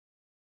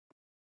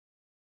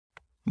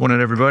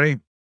Morning, everybody.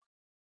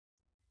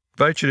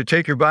 Invite you to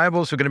take your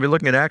Bibles. We're going to be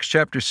looking at Acts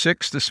chapter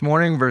 6 this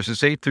morning,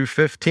 verses 8 through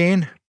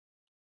 15.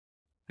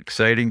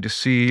 Exciting to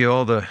see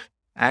all the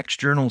Acts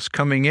journals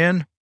coming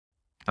in.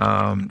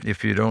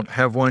 If you don't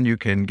have one, you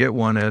can get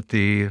one at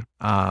the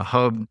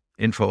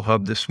info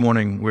hub this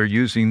morning. We're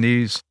using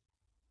these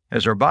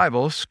as our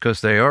Bibles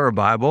because they are a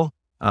Bible,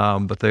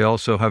 but they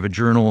also have a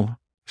journal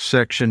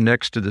section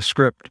next to the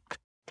script.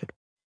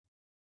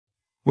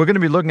 We're going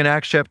to be looking at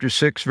Acts chapter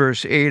 6,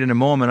 verse 8 in a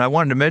moment. I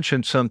wanted to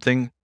mention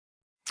something.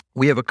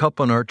 We have a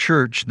couple in our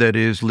church that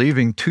is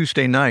leaving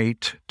Tuesday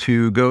night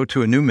to go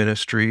to a new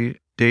ministry,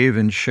 Dave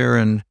and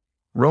Sharon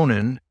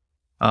Ronan.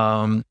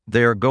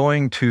 They are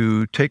going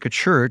to take a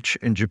church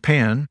in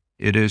Japan.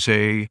 It is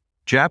a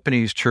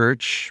Japanese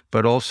church,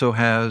 but also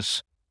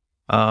has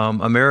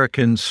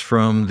Americans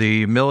from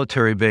the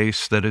military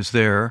base that is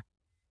there.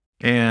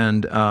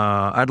 And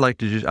I'm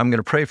going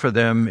to pray for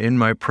them in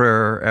my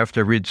prayer after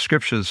I read the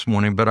scripture this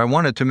morning, but I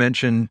wanted to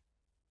mention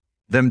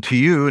them to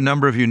you. A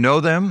number of you know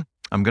them.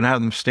 I'm going to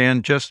have them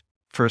stand just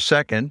for a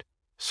second.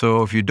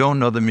 So if you don't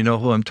know them, you know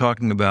who I'm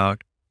talking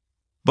about.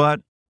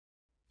 But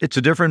it's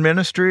a different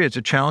ministry. It's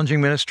a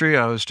challenging ministry.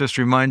 I was just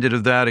reminded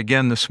of that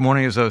again this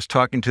morning as I was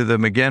talking to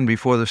them again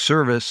before the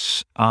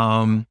service.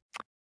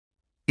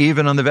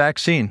 Even on the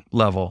vaccine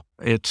level,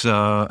 it's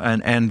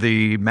and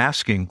the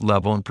masking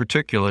level in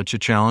particular, it's a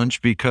challenge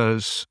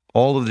because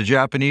all of the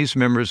Japanese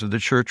members of the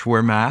church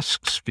wear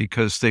masks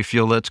because they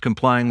feel that's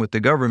complying with the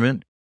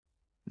government.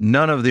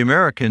 None of the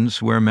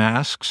Americans wear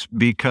masks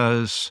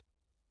because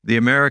the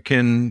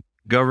American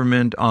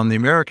government on the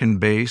American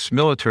base,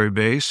 military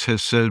base,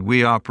 has said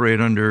we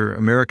operate under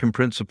American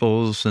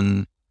principles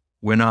and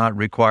we're not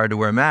required to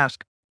wear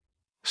masks.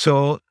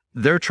 So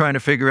they're trying to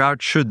figure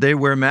out, should they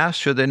wear masks?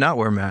 Should they not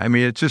wear masks? I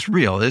mean, it's just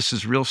real. This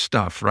is real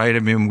stuff, right? I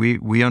mean,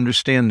 we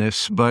understand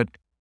this, but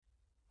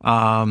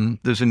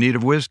there's a need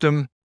of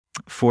wisdom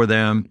for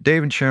them.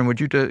 Dave and Sharon, would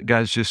you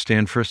guys just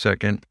stand for a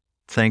second?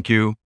 Thank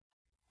you.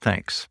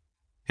 Thanks.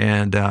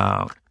 And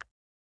I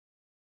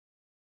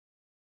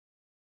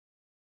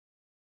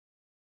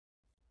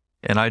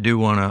do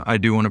want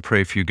to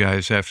pray for you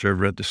guys after I've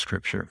read the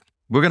scripture.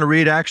 We're going to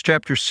read Acts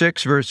chapter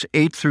 6, verse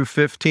 8 through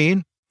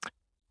 15.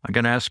 I'm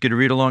going to ask you to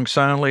read along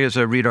silently as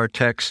I read our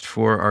text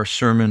for our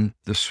sermon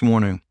this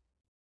morning.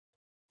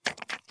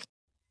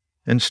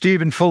 And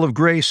Stephen, full of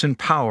grace and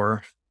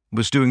power,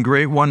 was doing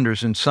great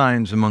wonders and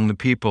signs among the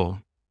people.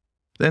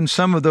 Then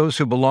some of those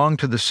who belonged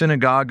to the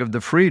synagogue of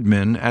the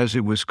freedmen, as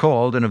it was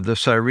called, and of the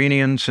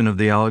Cyrenians, and of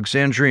the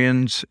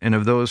Alexandrians, and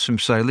of those from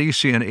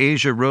Cilicia and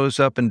Asia rose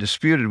up and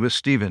disputed with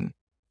Stephen.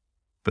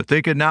 But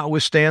they could not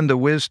withstand the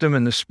wisdom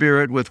and the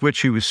spirit with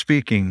which he was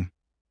speaking.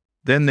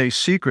 Then they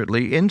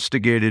secretly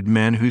instigated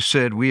men who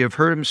said, "We have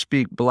heard him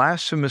speak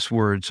blasphemous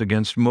words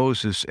against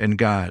Moses and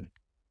God."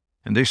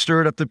 And they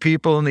stirred up the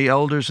people and the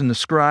elders and the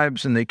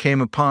scribes, and they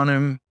came upon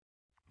him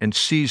and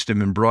seized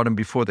him and brought him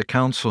before the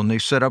council. And they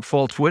set up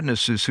false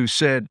witnesses who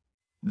said,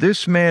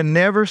 "This man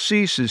never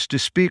ceases to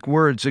speak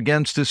words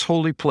against this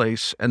holy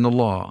place and the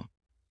law.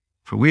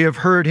 For we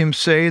have heard him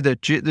say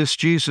that this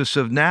Jesus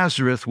of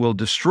Nazareth will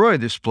destroy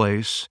this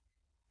place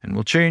and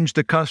will change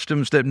the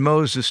customs that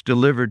Moses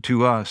delivered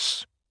to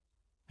us."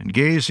 And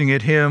gazing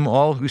at him,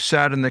 all who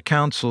sat in the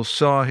council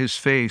saw his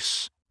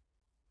face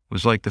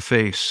was like the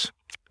face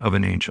of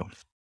an angel.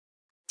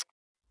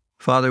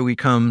 Father, we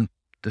come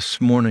this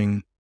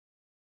morning.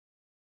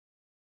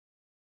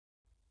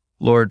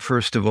 Lord,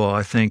 first of all,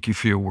 I thank you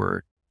for your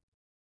word.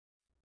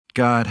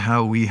 God,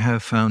 how we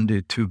have found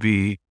it to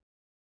be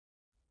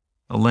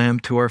a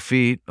lamp to our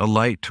feet, a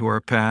light to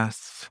our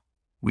path.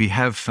 We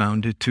have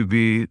found it to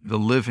be the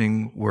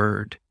living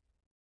word.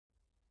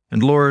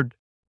 And Lord,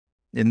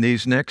 in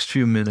these next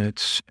few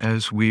minutes,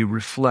 as we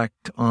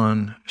reflect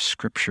on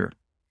Scripture,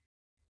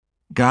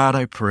 God,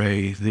 I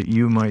pray that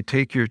you might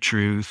take your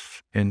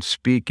truth and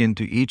speak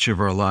into each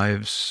of our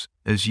lives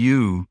as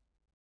you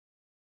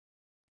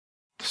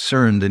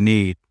discern the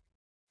need.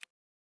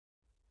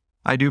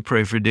 I do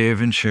pray for Dave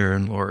and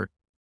Sharon, Lord.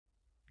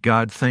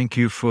 God, thank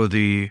you for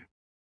the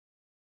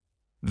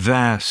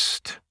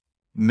vast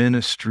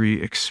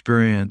ministry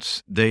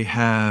experience they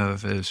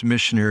have as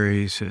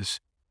missionaries,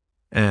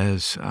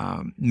 as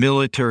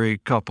military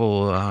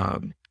couple.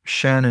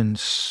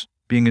 Shannon's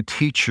being a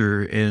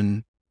teacher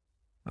in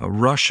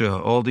Russia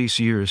all these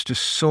years.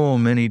 Just so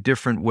many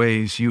different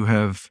ways you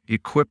have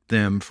equipped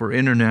them for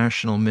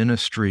international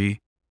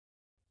ministry.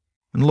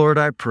 And Lord,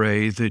 I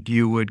pray that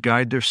you would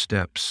guide their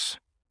steps,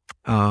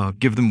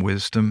 give them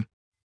wisdom.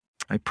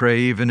 I pray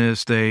even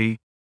as they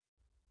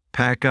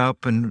pack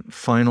up and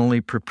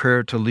finally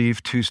prepare to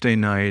leave Tuesday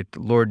night,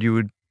 Lord, you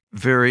would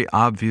very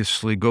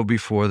obviously go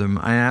before them.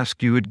 I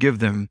ask you would give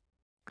them,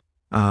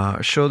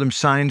 show them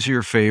signs of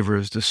your favor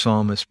as the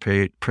psalmist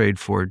prayed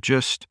for,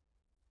 just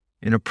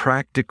in a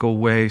practical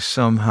way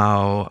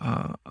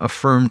somehow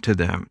affirm to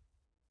them.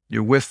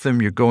 You're with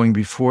them, you're going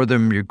before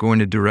them, you're going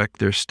to direct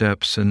their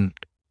steps, and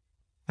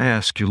I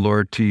ask you,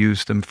 Lord, to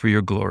use them for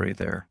your glory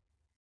there.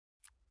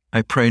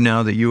 I pray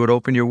now that you would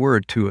open your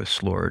word to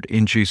us, Lord,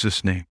 in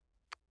Jesus' name.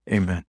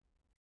 Amen.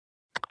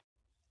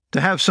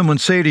 To have someone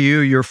say to you,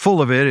 "You're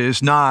full of it,"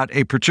 is not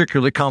a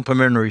particularly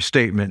complimentary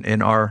statement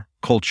in our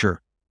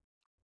culture.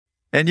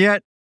 And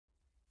yet,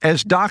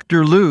 as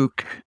Dr.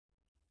 Luke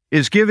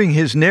is giving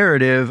his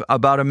narrative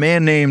about a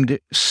man named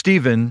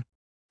Stephen,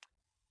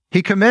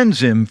 he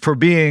commends him for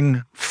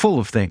being full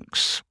of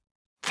things.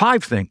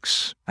 5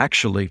 things,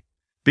 actually.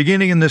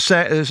 Beginning in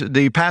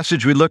the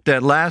passage we looked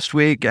at last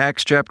week,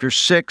 Acts chapter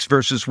 6,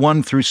 verses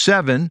 1 through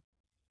 7,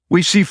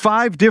 we see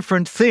 5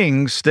 different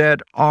things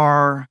that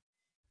are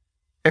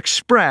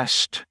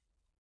expressed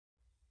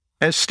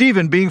as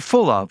Stephen being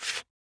full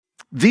of.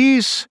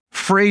 These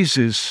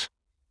phrases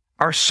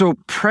are so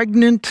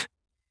pregnant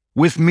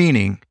with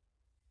meaning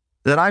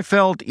that I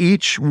felt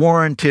each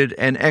warranted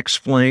an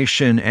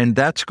explanation, and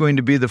that's going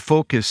to be the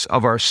focus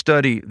of our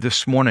study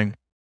this morning.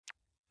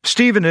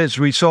 Stephen, as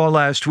we saw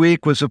last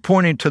week, was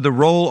appointed to the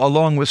role,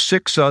 along with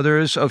 6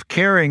 others, of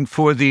caring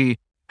for the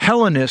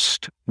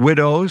Hellenist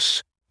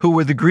widows, who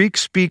were the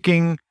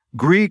Greek-speaking,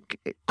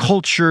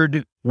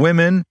 Greek-cultured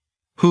women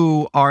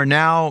who are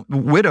now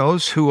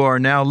widows, who are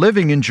now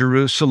living in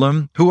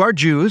Jerusalem, who are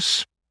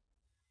Jews,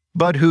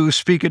 but who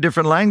speak a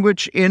different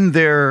language in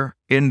their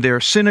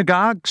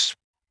synagogues,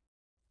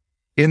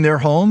 in their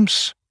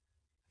homes,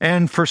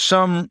 and for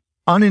some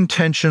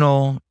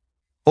unintentional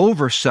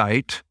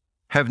oversight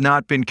have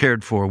not been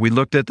cared for. We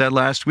looked at that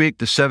last week.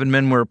 The 7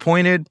 men were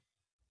appointed.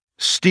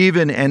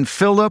 Stephen and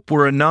Philip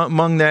were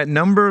among that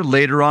number.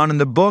 Later on in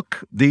the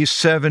book, these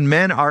 7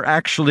 men are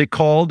actually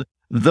called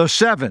the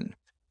 7,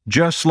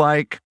 just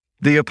like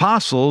the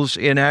apostles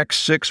in Acts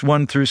 6,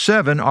 1 through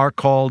 7 are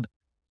called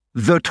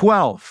the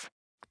 12.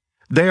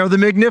 They are the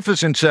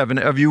magnificent 7,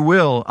 if you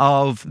will,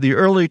 of the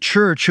early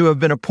church who have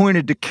been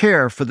appointed to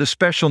care for the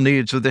special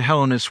needs of the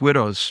Hellenist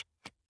widows.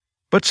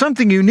 But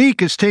something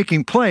unique is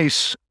taking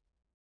place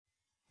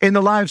in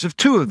the lives of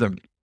 2 of them.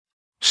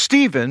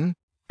 Stephen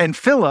and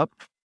Philip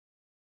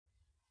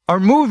are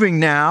moving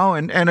now,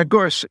 and of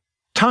course,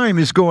 time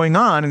is going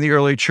on in the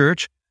early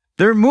church.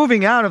 They're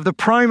moving out of the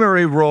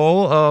primary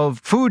role of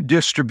food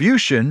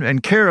distribution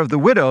and care of the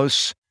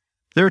widows.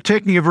 They're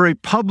taking a very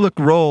public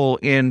role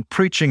in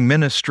preaching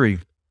ministry.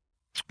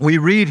 We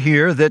read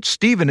here that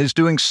Stephen is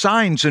doing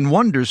signs and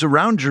wonders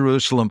around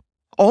Jerusalem.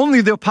 Only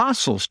the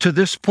apostles to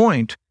this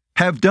point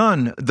have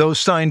done those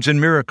signs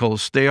and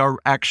miracles. They are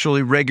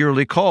actually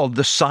regularly called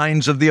the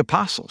signs of the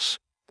apostles.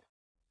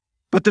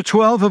 But the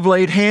 12 have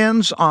laid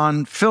hands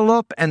on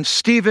Philip and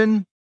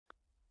Stephen,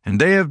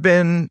 and they have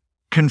been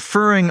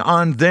conferring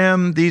on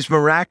them these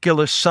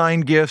miraculous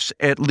sign gifts,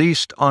 at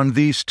least on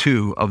these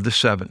 2 of the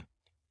 7.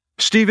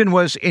 Stephen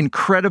was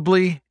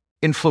incredibly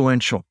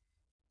influential.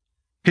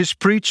 His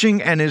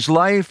preaching and his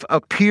life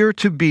appear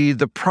to be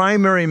the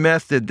primary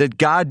method that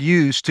God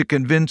used to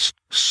convince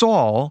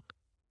Saul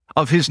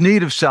of his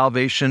need of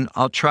salvation.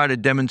 I'll try to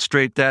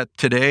demonstrate that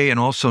today and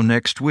also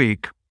next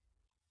week.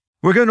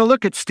 We're going to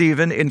look at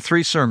Stephen in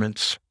 3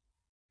 sermons,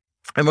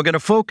 and we're going to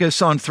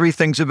focus on 3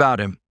 things about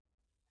him.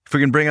 If we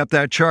can bring up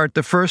that chart,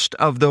 the first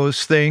of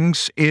those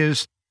things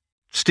is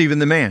Stephen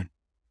the man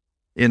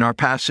in our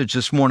passage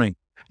this morning.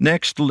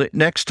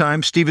 Next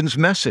time, Stephen's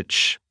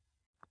message.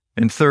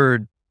 And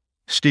third,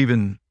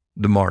 Stephen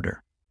the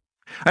martyr.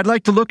 I'd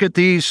like to look at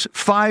these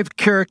 5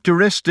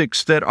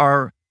 characteristics that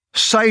are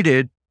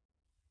cited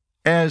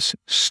as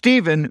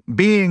Stephen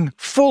being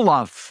full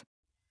of.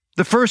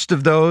 The first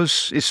of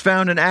those is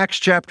found in Acts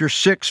chapter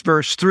 6,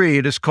 verse 3.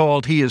 It is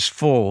called, "He is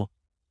full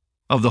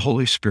of the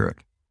Holy Spirit."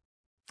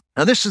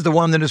 Now, this is the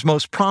one that is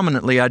most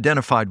prominently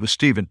identified with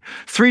Stephen.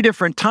 3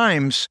 different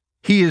times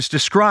he is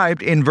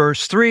described in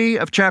verse 3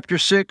 of chapter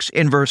 6,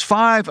 in verse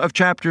 5 of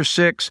chapter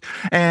 6,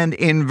 and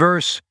in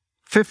verse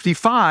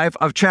 55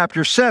 of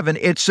chapter 7.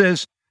 It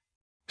says,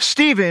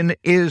 Stephen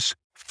is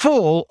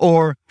full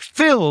or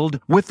filled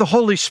with the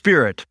Holy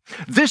Spirit.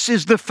 This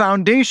is the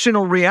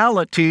foundational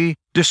reality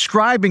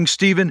describing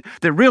Stephen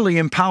that really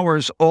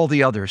empowers all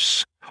the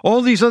others.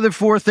 All these other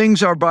 4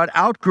 things are but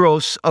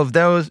outgrowths of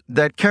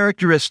that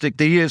characteristic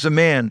that he is a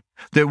man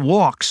that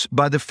walks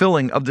by the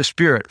filling of the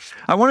Spirit.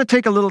 I want to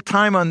take a little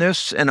time on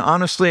this, and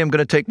honestly, I'm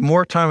going to take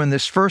more time on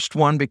this first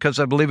one because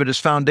I believe it is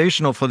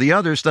foundational for the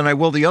others than I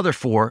will the other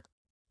 4.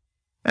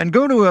 And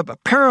go to a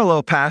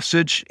parallel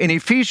passage in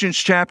Ephesians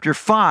chapter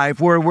 5,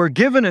 where we're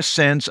given a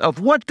sense of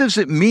what does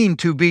it mean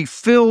to be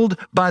filled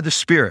by the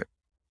Spirit.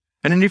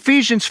 And in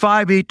Ephesians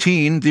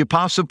 5:18, the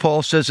Apostle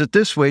Paul says it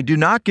this way, "Do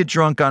not get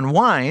drunk on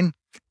wine,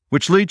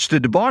 which leads to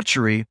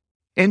debauchery.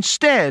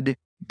 Instead,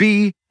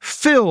 be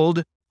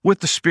filled with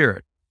the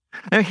Spirit."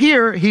 Now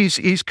here,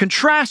 he's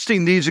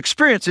contrasting these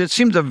experiences. It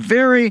seems a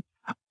very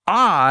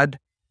odd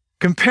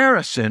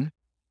comparison,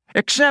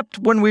 except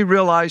when we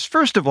realize,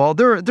 first of all,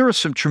 there are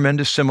some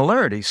tremendous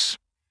similarities.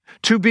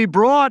 To be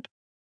brought,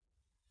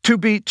 to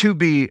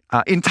be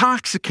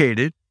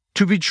intoxicated,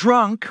 to be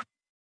drunk,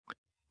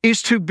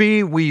 is to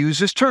be, we use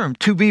this term,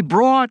 to be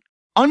brought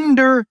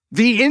under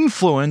the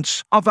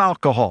influence of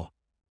alcohol.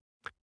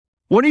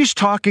 What he's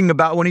talking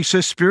about when he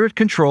says spirit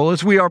control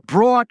is we are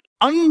brought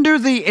under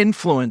the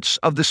influence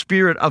of the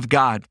Spirit of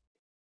God.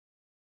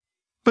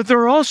 But there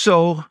are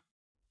also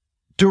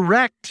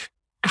direct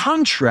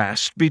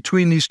contrast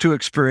between these two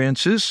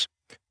experiences,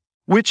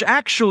 which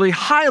actually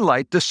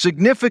highlight the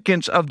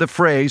significance of the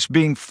phrase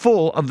being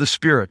full of the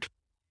Spirit.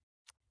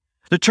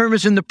 The term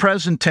is in the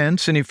present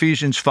tense in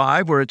Ephesians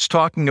 5, where it's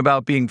talking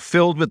about being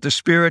filled with the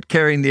Spirit,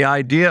 carrying the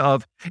idea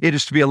of it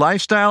is to be a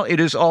lifestyle. It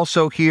is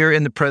also here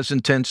in the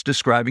present tense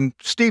describing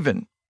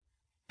Stephen.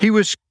 He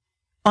was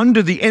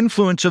under the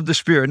influence of the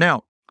Spirit.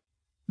 Now,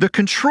 the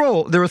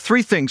control, there are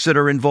three things that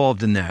are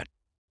involved in that.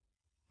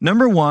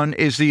 Number one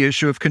is the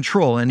issue of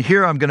control. And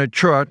here I'm going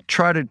to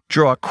try to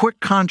draw a quick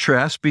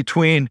contrast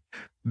between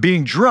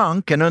being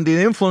drunk and under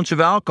the influence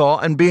of alcohol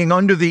and being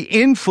under the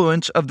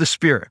influence of the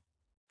Spirit.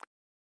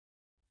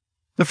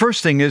 The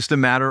first thing is the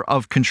matter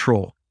of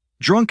control.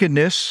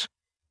 Drunkenness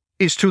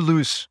is to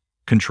lose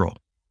control.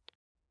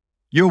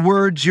 Your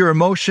words, your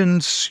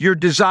emotions, your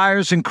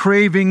desires and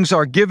cravings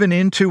are given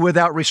into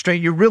without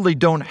restraint. You really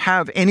don't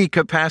have any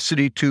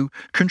capacity to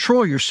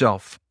control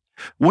yourself.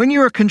 When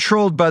you are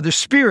controlled by the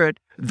Spirit,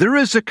 there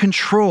is a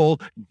control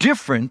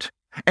different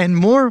and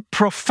more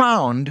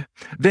profound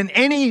than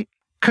any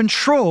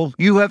control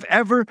you have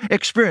ever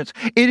experienced.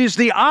 It is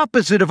the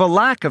opposite of a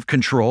lack of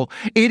control.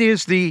 It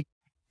is the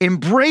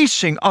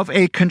embracing of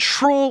a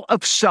control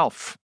of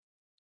self.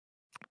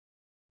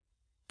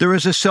 There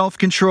is a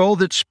self-control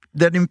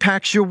that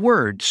impacts your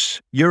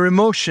words, your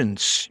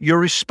emotions, your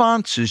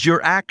responses,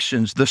 your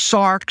actions, the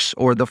sarx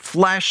or the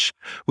flesh,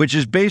 which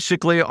is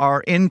basically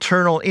our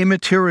internal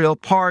immaterial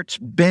parts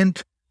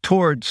bent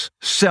towards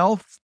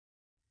self,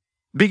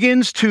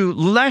 begins to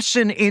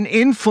lessen in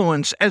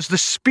influence as the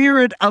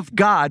Spirit of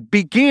God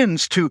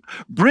begins to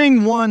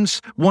bring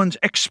one's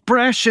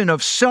expression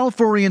of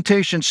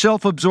self-orientation,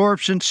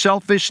 self-absorption,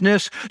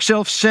 selfishness,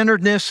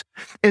 self-centeredness,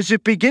 as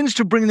it begins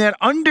to bring that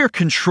under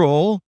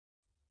control,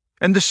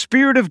 and the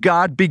Spirit of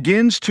God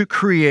begins to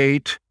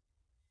create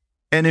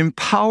an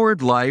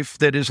empowered life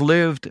that is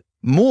lived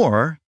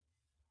more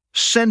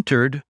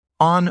centered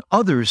on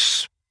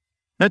others.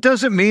 That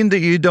doesn't mean that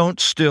you don't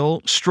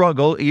still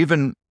struggle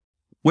even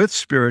with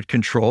spirit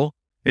control.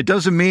 It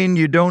doesn't mean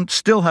you don't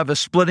still have a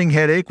splitting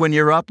headache when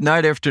you're up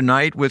night after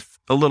night with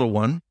a little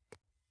one.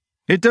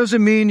 It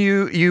doesn't mean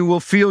you will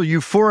feel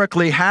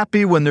euphorically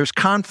happy when there's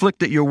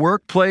conflict at your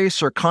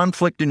workplace or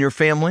conflict in your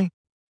family.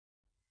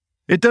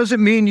 It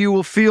doesn't mean you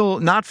will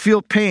not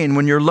feel pain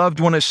when your loved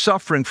one is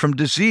suffering from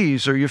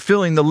disease or you're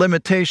feeling the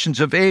limitations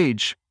of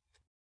age.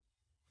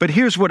 But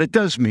here's what it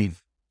does mean.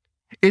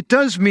 It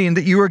does mean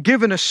that you are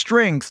given a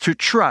strength to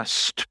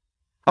trust,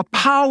 a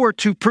power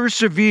to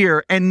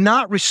persevere and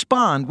not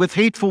respond with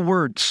hateful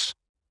words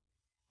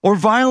or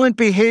violent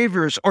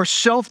behaviors or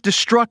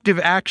self-destructive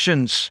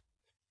actions.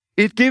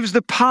 It gives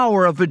the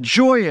power of a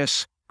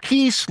joyous,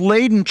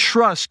 peace-laden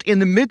trust in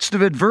the midst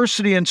of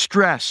adversity and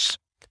stress,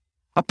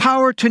 a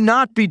power to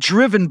not be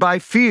driven by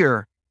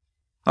fear,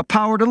 a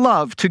power to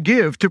love, to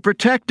give, to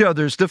protect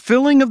others. The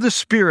filling of the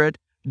Spirit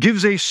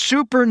gives a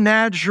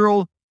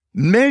supernatural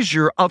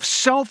measure of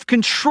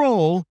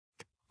self-control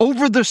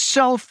over the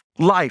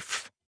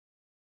self-life.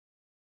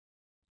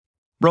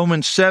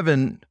 Romans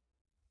 7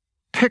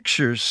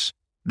 pictures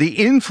the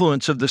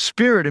influence of the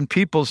Spirit in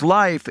people's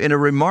life in a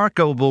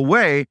remarkable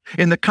way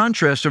in the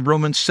contrast of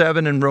Romans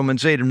 7 and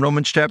Romans 8. In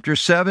Romans chapter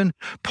 7,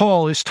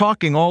 Paul is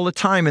talking all the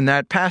time in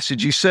that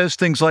passage. He says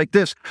things like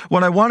this: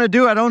 what I want to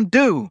do, I don't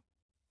do.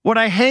 What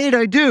I hate,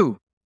 I do.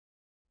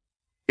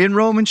 In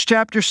Romans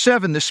chapter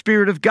 7, the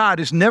Spirit of God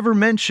is never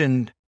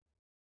mentioned,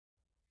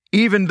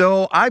 even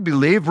though I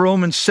believe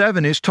Romans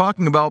 7 is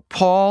talking about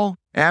Paul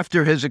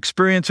after his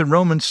experience in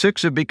Romans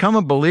 6 of become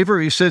a believer.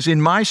 He says, in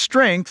my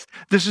strength,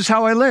 this is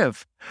how I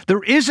live.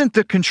 There isn't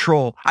the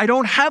control. I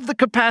don't have the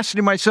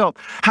capacity myself.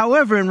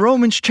 However, in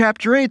Romans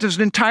chapter 8, there's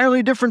an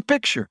entirely different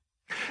picture.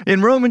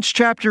 In Romans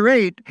chapter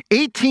 8,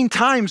 18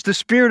 times the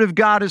Spirit of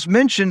God is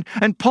mentioned,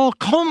 and Paul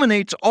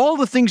culminates all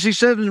the things he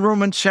said in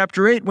Romans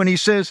chapter 8 when he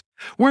says,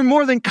 we're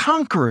more than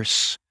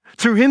conquerors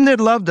through him that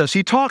loved us.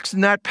 He talks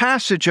in that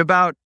passage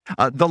about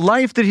the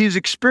life that he's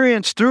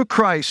experienced through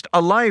Christ,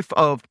 a life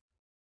of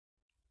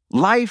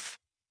life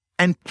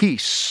and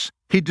peace.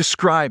 He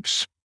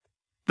describes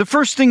the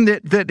first thing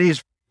that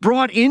is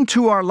brought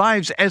into our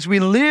lives as we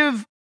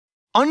live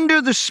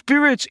under the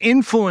Spirit's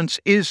influence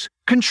is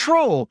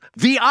control,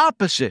 the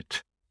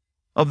opposite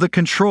of the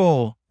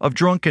control of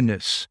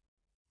drunkenness.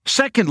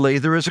 Secondly,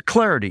 there is a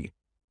clarity.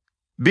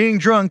 Being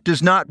drunk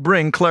does not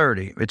bring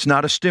clarity. It's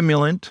not a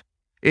stimulant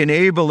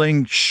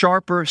enabling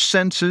sharper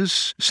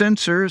senses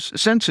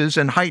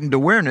and heightened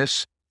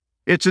awareness.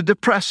 It's a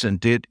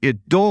depressant.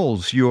 It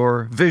dulls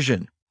your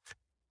vision.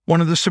 One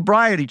of the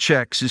sobriety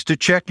checks is to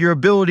check your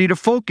ability to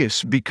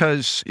focus,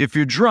 because if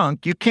you're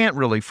drunk, you can't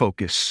really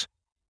focus.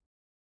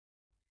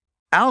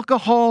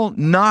 Alcohol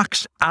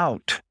knocks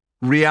out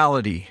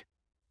reality.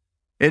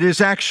 It is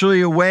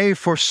actually a way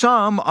for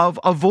some of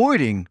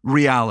avoiding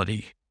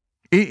reality.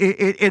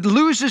 It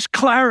loses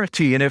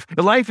clarity, and if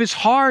life is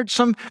hard,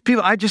 some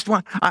people, I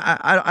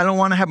don't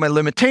want to have my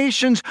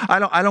limitations. I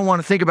don't want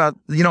to think about,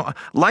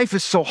 life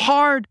is so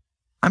hard.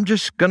 I'm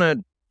just gonna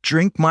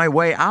drink my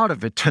way out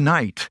of it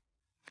tonight.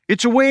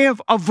 It's a way of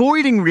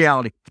avoiding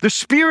reality. The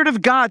Spirit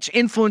of God's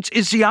influence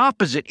is the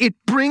opposite. It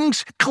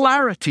brings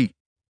clarity.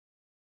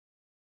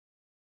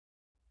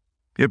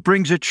 It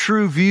brings a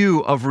true view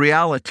of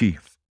reality.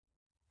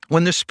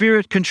 When the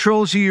Spirit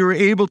controls you, you're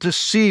able to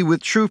see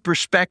with true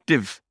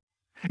perspective.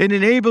 It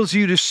enables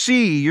you to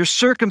see your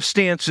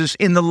circumstances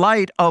in the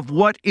light of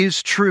what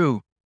is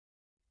true,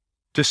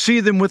 to see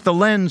them with the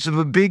lens of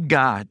a big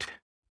God,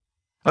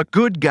 a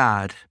good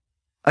God,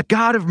 a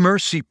God of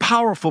mercy,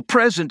 powerful,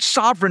 present,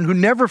 sovereign, who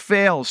never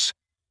fails,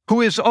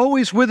 who is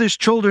always with his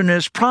children and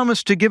has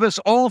promised to give us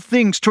all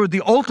things toward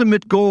the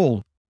ultimate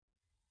goal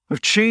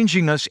of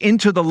changing us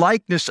into the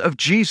likeness of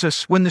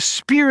Jesus. When the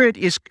Spirit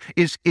is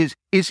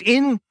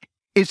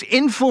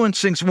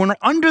influencing, when we're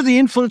under the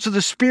influence of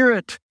the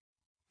Spirit,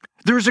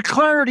 there's a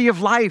clarity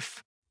of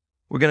life.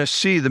 We're going to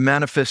see the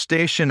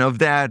manifestation of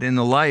that in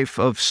the life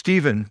of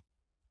Stephen.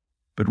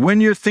 But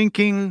when you're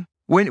thinking,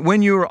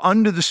 when you're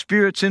under the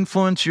Spirit's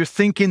influence, you're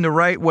thinking the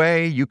right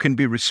way, you can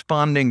be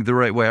responding the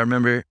right way. I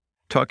remember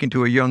talking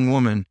to a young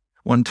woman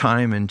one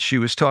time, and she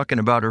was talking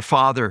about her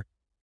father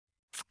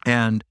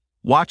and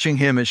watching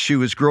him as she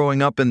was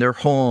growing up in their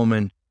home,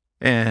 and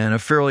a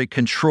fairly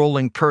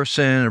controlling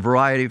person, a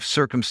variety of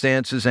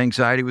circumstances.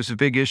 Anxiety was a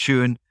big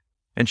issue.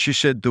 And she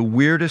said, the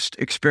weirdest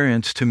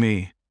experience to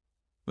me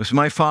was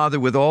my father,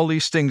 with all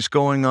these things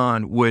going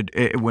on,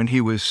 when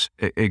he was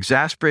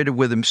exasperated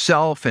with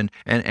himself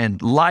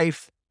and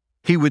life,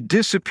 he would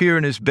disappear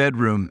in his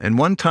bedroom. And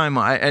one time,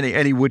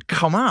 he would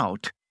come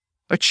out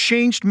a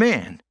changed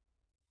man.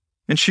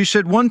 And she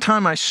said, one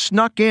time I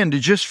snuck in to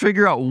just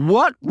figure out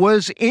what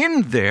was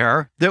in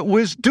there that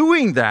was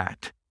doing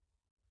that.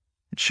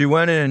 She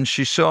went in and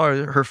she saw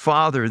her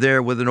father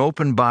there with an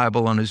open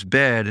Bible on his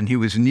bed, and he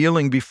was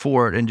kneeling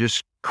before it and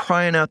just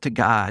crying out to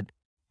God.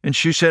 And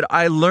she said,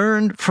 I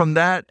learned from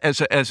that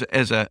as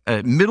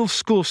a middle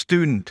school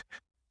student,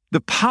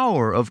 the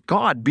power of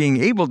God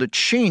being able to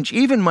change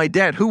even my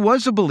dad, who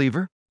was a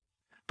believer,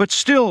 but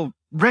still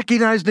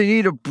recognized the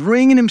need of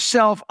bringing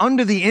himself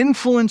under the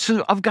influence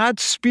of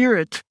God's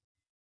Spirit.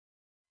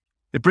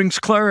 It brings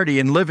clarity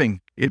in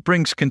living. It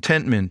brings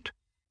contentment.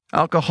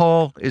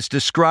 Alcohol is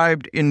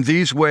described in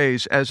these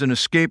ways as an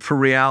escape for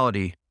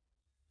reality.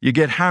 You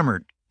get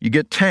hammered, you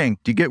get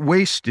tanked, you get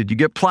wasted, you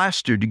get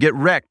plastered, you get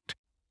wrecked,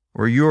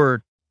 or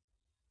your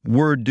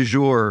word du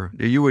jour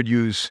that you would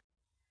use.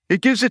 It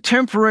gives a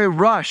temporary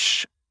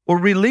rush or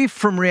relief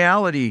from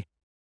reality.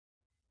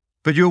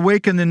 But you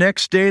awaken the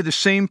next day the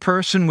same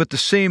person with the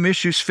same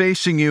issues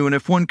facing you, and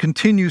if one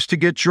continues to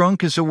get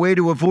drunk as a way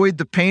to avoid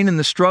the pain and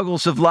the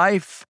struggles of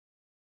life,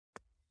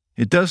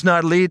 it does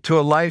not lead to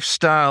a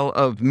lifestyle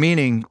of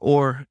meaning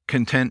or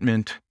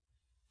contentment.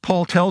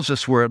 Paul tells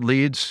us where it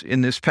leads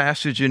in this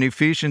passage in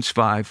Ephesians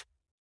 5.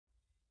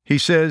 He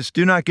says,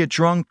 do not get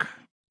drunk,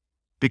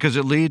 because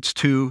it leads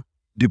to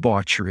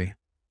debauchery.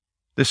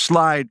 The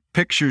slide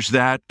pictures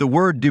that. The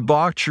word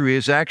debauchery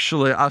is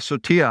actually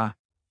asotia.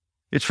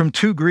 It's from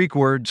two Greek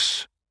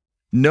words,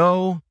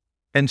 know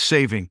and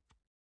saving.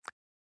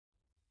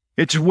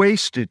 It's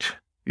wasted.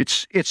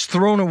 It's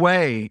thrown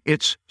away.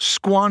 It's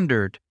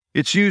squandered.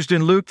 It's used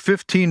in Luke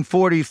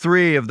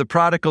 15:43 of the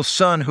prodigal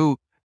son who,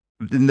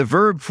 in the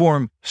verb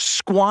form,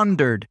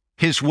 squandered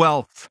his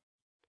wealth.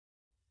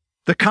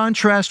 The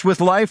contrast with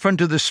life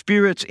under the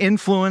Spirit's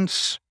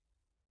influence,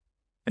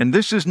 and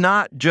this is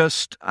not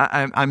just,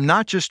 I'm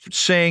not just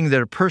saying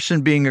that a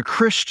person being a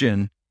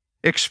Christian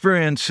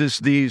experiences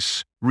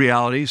these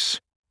realities.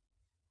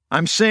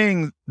 I'm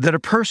saying that a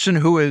person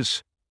who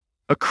is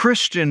a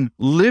Christian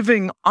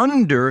living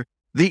under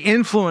the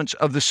influence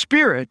of the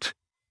Spirit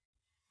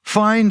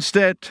finds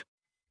that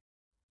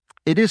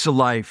it is a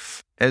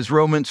life. As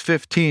Romans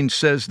 15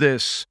 says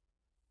this,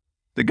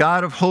 the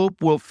God of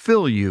hope will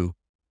fill you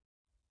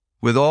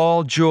with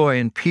all joy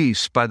and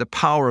peace by the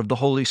power of the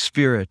Holy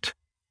Spirit.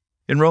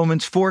 In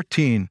Romans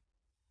 14,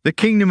 the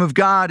kingdom of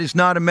God is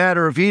not a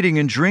matter of eating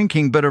and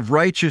drinking, but of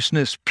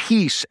righteousness,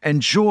 peace,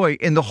 and joy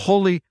in the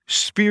Holy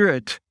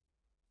Spirit.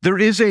 There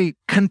is a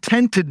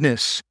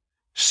contentedness.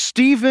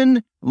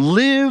 Stephen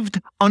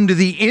lived under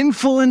the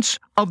influence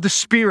of the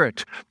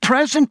Spirit,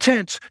 present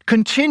tense,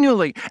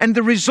 continually. And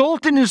the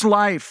result in his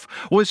life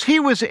was he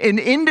was an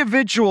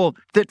individual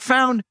that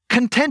found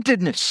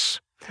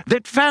contentedness,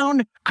 that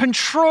found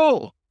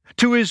control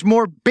to his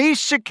more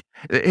base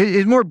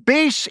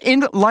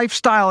in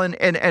lifestyle and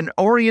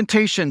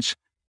orientations.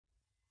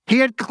 He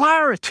had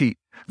clarity.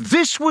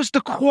 This was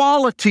the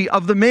quality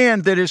of the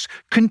man that is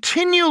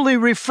continually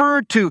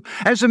referred to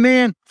as a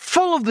man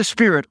full of the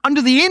Spirit,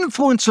 under the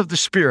influence of the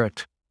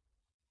Spirit.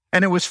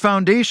 And it was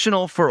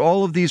foundational for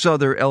all of these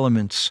other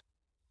elements.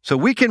 So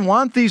we can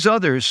want these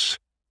others,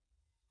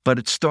 but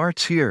it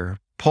starts here.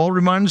 Paul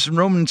reminds us in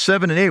Romans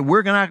 7 and 8,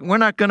 we're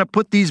not going to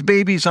put these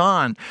babies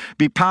on,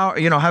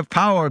 have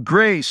power,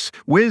 grace,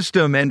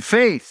 wisdom, and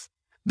faith.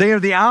 They are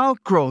the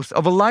outgrowth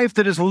of a life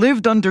that is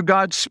lived under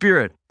God's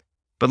Spirit.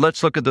 But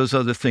let's look at those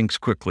other things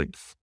quickly.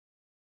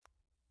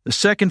 The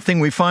second thing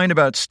we find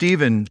about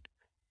Stephen,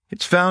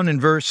 it's found in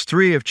verse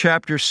 3 of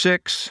chapter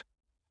 6,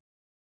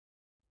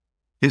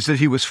 is that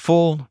he was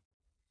full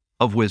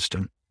of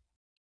wisdom.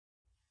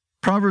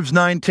 Proverbs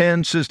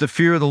 9:10 says, the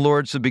fear of the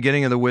Lord is the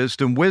beginning of the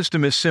wisdom.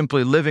 Wisdom is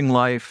simply living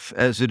life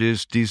as it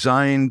is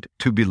designed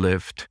to be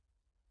lived.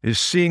 It is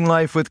seeing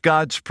life with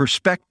God's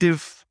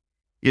perspective.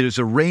 It is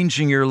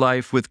arranging your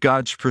life with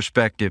God's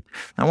perspective.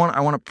 I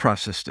want to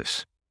process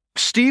this.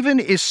 Stephen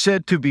is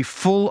said to be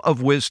full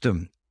of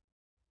wisdom.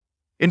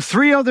 In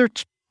three other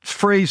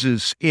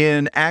phrases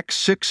in Acts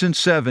 6 and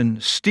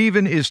 7,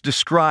 Stephen is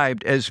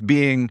described as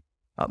being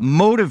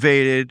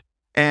motivated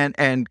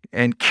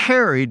and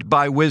carried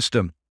by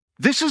wisdom.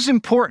 This is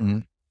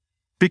important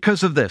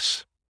because of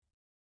this.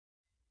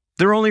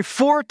 There are only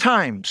 4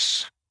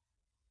 times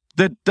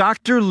that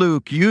Dr.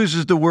 Luke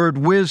uses the word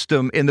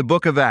wisdom in the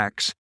book of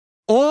Acts.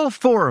 All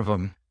 4 of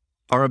them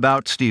are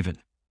about Stephen.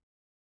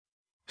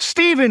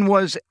 Stephen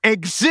was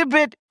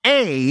exhibit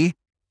A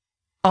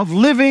of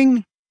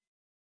living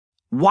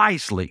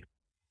wisely.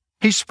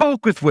 He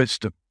spoke with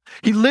wisdom.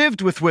 He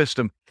lived with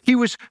wisdom. He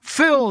was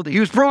filled. He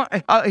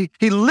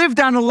lived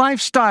on a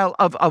lifestyle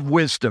of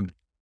wisdom.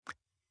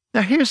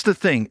 Now, here's the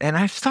thing, and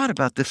I've thought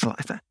about this a lot.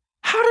 I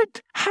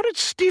thought, how did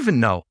Stephen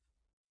know?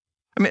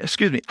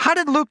 How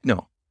did Luke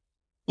know?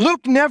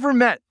 Luke never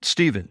met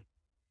Stephen.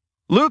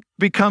 Luke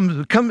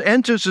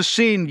enters the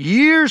scene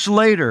years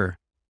later,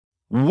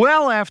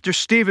 well after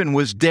Stephen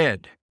was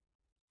dead.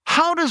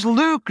 How does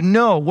Luke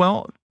know?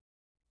 Well,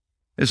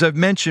 as I've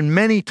mentioned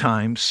many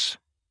times,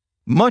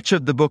 much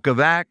of the book of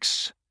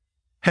Acts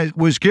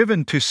was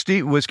given to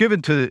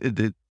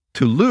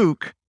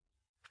Luke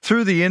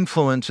through the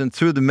influence and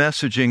through the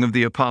messaging of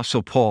the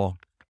Apostle Paul.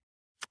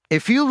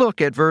 If you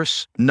look at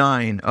verse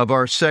 9 of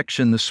our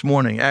section this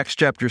morning, Acts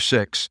chapter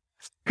 6,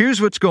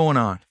 here's what's going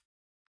on.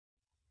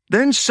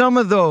 Then some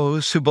of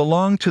those who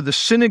belonged to the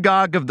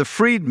synagogue of the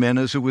freedmen,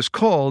 as it was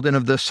called, and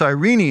of the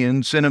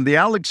Cyrenians, and of the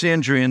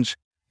Alexandrians,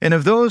 and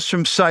of those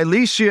from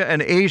Cilicia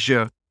and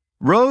Asia,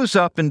 rose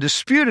up and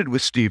disputed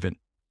with Stephen.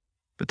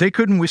 But they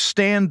couldn't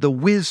withstand the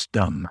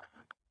wisdom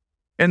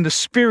and the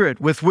spirit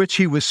with which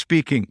he was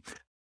speaking.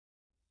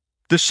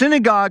 The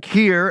synagogue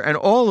here and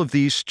all of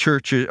these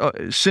churches,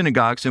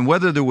 synagogues, and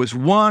whether there was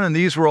one and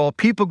these were all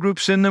people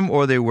groups in them,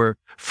 or there were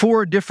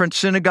 4 different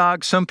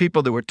synagogues, some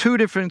people there were 2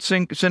 different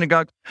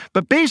synagogues,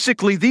 but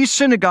basically these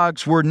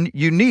synagogues were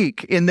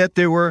unique in that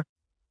they were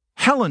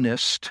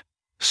Hellenist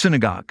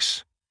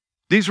synagogues.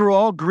 These were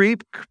all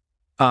Greek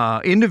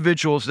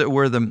individuals that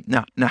were them.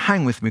 Now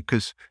hang with me,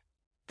 because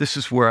this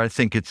is where I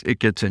think it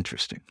gets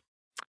interesting.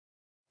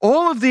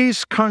 All of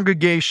these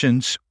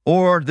congregations,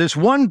 or this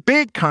one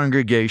big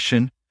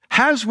congregation,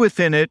 has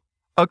within it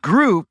a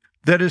group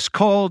that is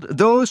called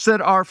those that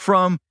are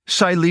from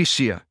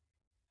Cilicia.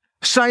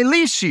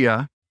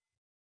 Cilicia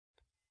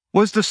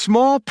was the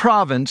small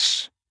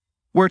province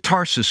where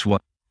Tarsus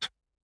was,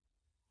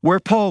 where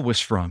Paul was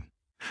from.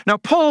 Now,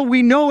 Paul,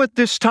 we know at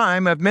this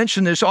time, I've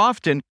mentioned this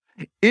often,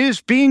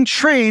 is being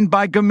trained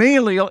by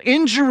Gamaliel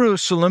in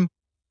Jerusalem,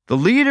 the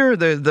leader,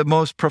 the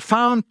most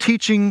profound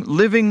teaching,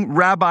 living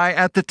rabbi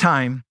at the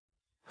time.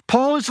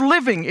 Paul is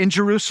living in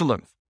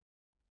Jerusalem.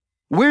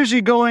 Where's he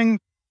going?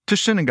 To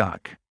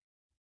synagogue.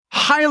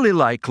 Highly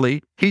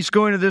likely, he's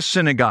going to this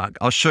synagogue.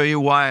 I'll show you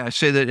why I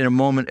say that in a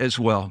moment as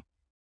well.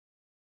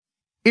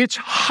 It's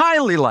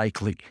highly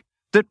likely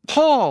that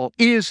Paul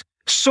is,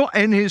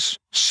 in his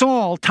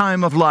Saul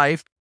time of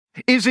life,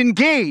 is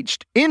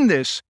engaged in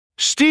this.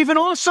 Stephen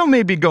also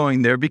may be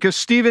going there because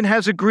Stephen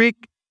has a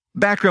Greek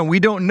background. We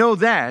don't know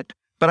that,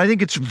 but I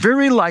think it's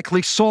very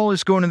likely Saul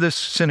is going to this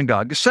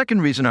synagogue. The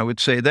second reason I would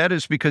say that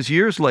is because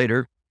years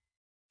later,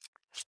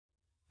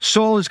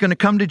 Saul is going to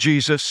come to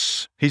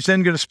Jesus. He's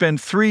then going to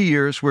spend 3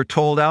 years, we're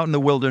told, out in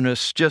the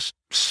wilderness, just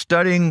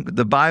studying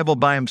the Bible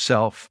by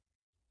himself,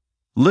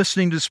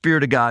 listening to the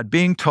Spirit of God,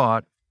 being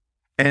taught,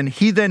 and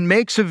he then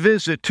makes a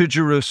visit to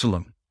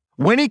Jerusalem.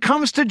 When he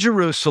comes to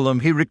Jerusalem,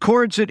 he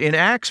records it in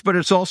Acts, but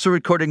it's also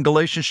recorded in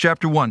Galatians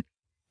chapter 1.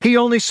 He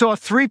only saw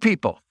 3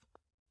 people.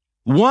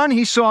 One,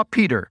 he saw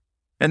Peter,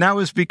 and that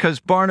was because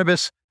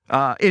Barnabas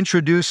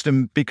introduced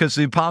him, because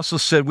the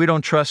apostles said, we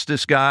don't trust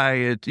this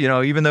guy.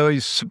 Even though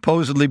he's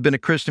supposedly been a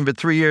Christian for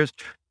 3 years,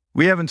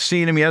 we haven't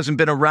seen him. He hasn't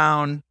been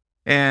around,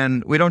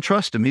 and we don't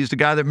trust him. He's the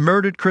guy that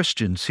murdered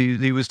Christians.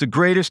 He was the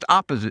greatest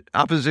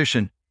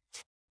opposition.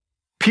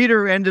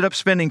 Peter ended up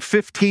spending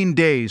 15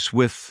 days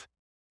with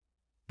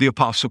the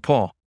Apostle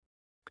Paul.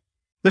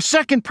 The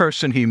second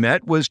person he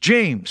met was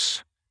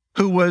James,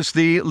 who was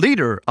the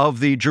leader of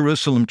the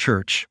Jerusalem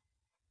church.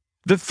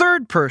 The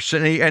third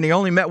person, and he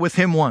only met with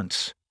him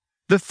once.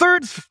 The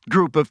third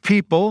group of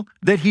people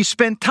that he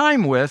spent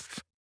time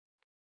with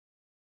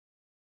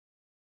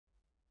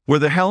were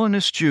the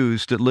Hellenist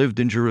Jews that lived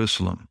in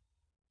Jerusalem.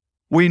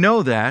 We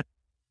know that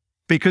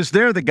because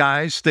they're the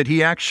guys that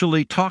he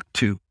actually talked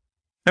to.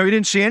 Now, he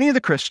didn't see any of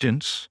the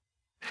Christians.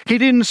 He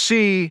didn't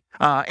see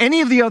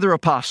any of the other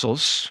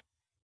apostles.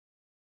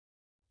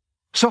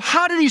 So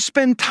how did he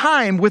spend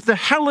time with the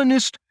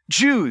Hellenist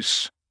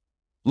Jews?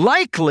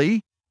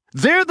 Likely,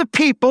 they're the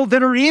people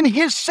that are in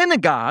his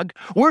synagogue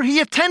where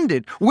he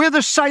attended, where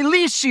the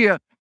Cilicia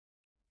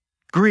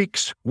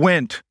Greeks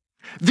went.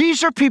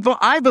 These are people,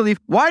 I believe,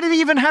 why did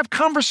he even have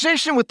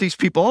conversation with these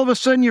people? All of a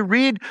sudden you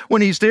read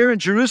when he's there in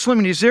Jerusalem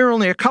and he's there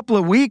only a couple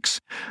of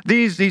weeks,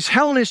 these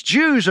Hellenist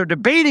Jews are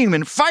debating him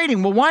and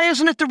fighting. Well, why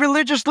isn't it the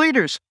religious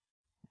leaders?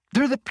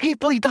 They're the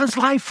people he does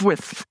life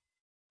with.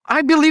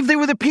 I believe they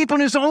were the people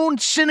in his own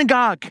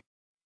synagogue.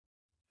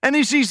 And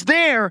as he's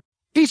there,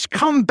 he's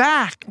come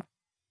back.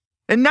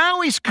 And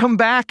now he's come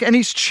back and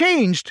he's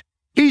changed.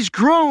 He's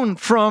grown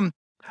from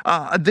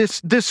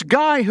this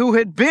guy who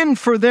had been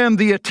for them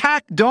the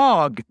attack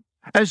dog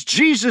as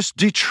Jesus'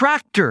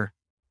 detractor.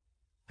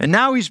 And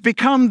now he's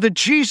become the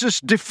Jesus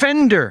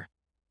defender.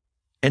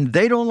 And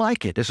they don't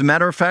like it. As a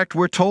matter of fact,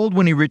 we're told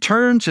when he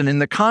returns and in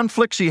the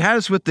conflicts he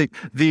has with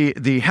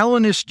the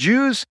Hellenist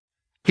Jews,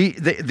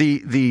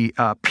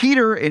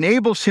 Peter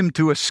enables him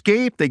to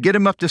escape. They get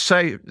him up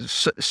to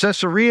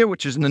Caesarea,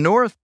 which is in the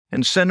north,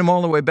 and send him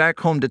all the way back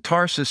home to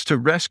Tarsus to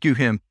rescue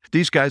him.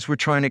 These guys were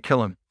trying to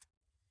kill him.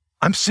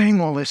 I'm saying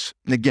all this,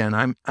 and again,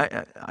 I'm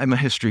a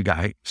history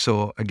guy,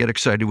 so I get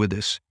excited with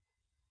this.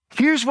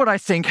 Here's what I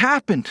think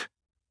happened.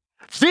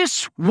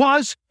 This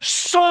was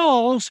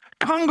Saul's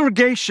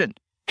congregation,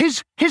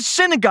 his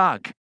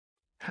synagogue.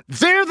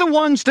 They're the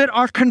ones that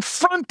are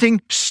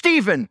confronting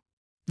Stephen.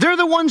 They're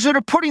the ones that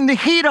are putting the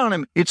heat on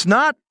him. It's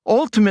not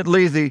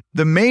ultimately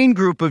the main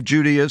group of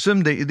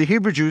Judaism, the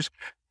Hebrew Jews.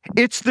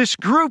 It's this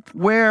group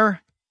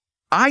where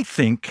I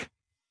think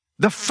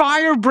the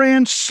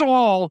firebrand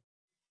Saul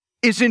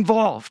is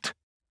involved.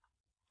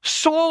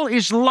 Saul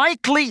is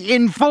likely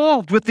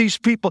involved with these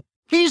people.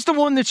 He's the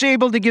one that's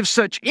able to give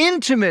such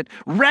intimate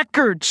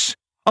records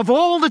of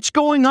all that's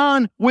going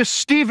on with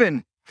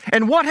Stephen.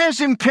 And what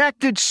has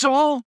impacted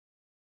Saul?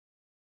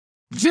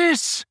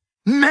 This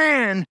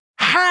man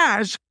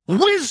has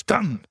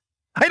wisdom.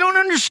 I don't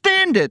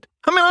understand it.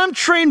 I mean, I'm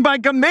trained by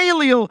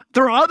Gamaliel.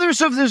 There are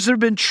others of this that have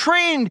been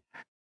trained.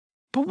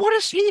 But what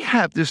does he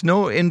have? There's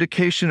no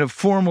indication of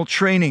formal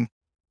training.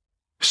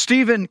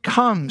 Stephen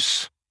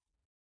comes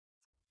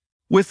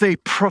with a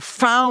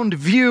profound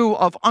view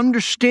of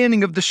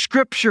understanding of the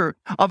scripture,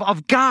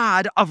 of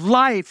God, of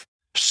life,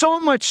 so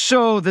much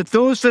so that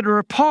those that are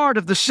a part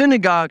of the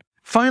synagogue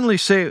finally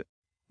say,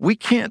 we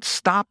can't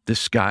stop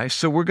this guy,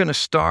 so we're going to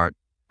start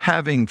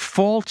having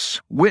false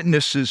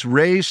witnesses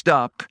raised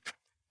up,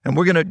 and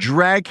we're going to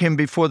drag him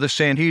before the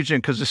Sanhedrin,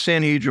 because the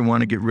Sanhedrin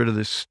want to get rid of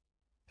this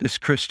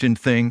Christian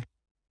thing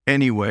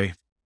anyway.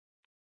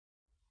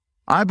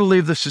 I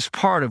believe this is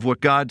part of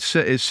what God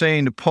is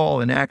saying to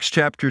Paul in Acts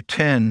chapter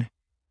 10,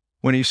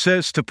 when he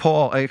says to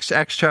Paul,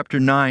 Acts chapter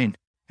 9,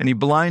 and he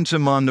blinds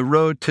him on the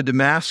road to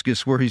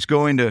Damascus where he's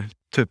going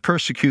to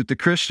persecute the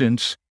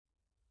Christians.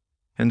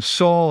 And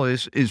Saul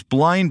is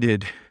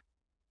blinded,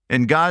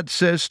 and God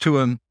says to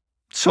him,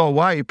 Saul,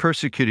 why are you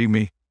persecuting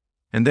me?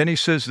 And then he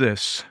says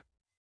this,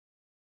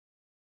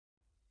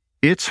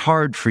 it's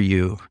hard for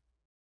you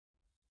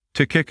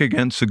to kick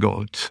against the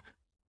goads.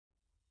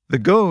 The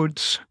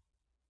goads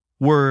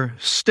were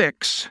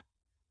sticks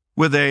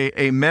with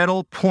a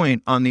metal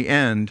point on the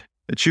end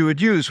that you would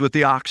use with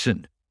the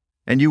oxen.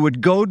 And you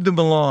would goad them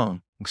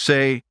along,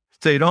 say,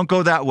 don't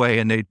go that way,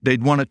 and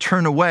they'd want to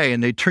turn away,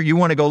 and you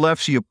want to go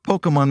left, so you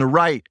poke them on the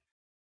right.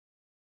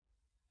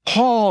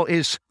 Paul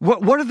is,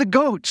 what are the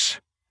goats?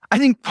 I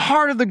think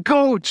part of the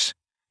goats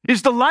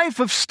is the life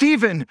of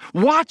Stephen,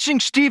 watching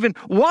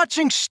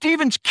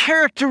Stephen's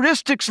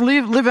characteristics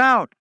live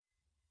out.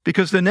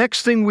 Because the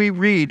next thing we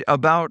read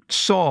about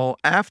Saul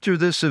after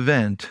this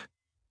event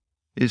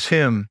is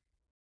him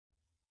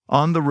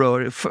on the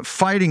road,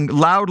 fighting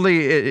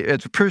loudly,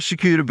 as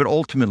persecuted, but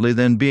ultimately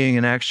then being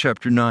in Acts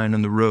chapter 9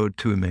 on the road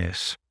to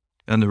Emmaus,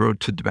 on the road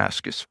to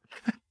Damascus.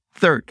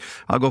 Third,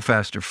 I'll go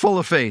faster, full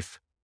of faith.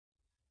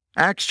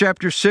 Acts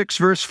chapter 6,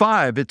 verse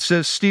 5, it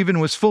says Stephen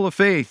was full of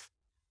faith.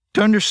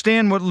 To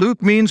understand what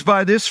Luke means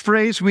by this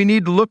phrase, we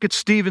need to look at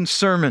Stephen's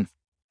sermon.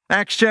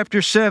 Acts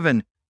chapter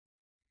 7,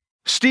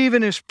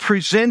 Stephen is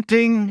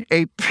presenting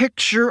a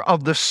picture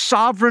of the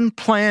sovereign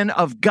plan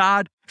of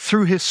God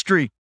through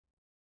history.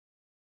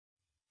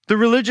 The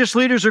religious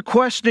leaders are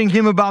questioning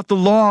him about the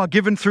law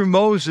given through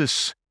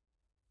Moses,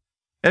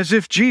 as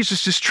if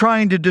Jesus is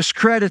trying to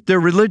discredit their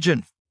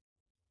religion.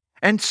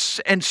 And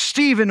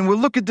Stephen, and we'll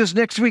look at this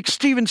next week,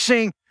 Stephen's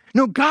saying,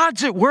 no,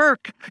 God's at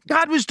work.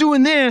 God was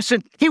doing this,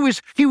 and he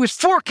was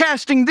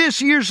forecasting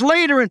this years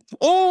later, and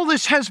all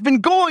this has been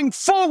going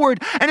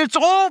forward, and it's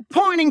all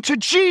pointing to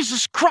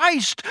Jesus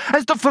Christ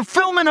as the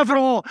fulfillment of it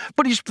all.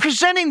 But he's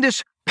presenting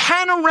this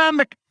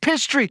panoramic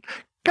history.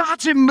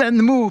 God's in the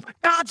move.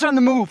 God's on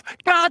the move.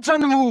 God's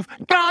on the move.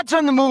 God's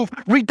on the move.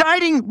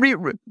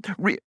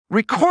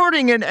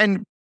 Recording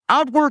and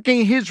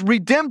outworking his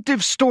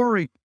redemptive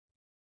story.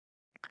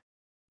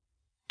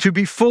 To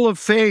be full of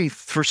faith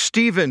for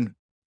Stephen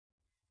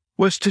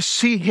was to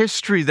see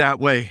history that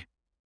way.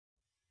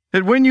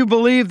 That when you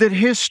believe that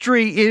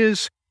history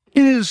is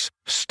his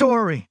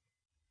story,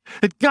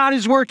 that God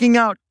is working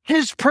out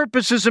his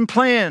purposes and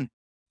plan,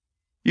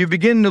 you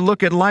begin to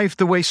look at life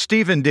the way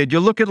Stephen did.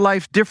 You look at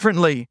life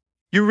differently.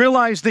 You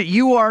realize that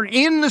you are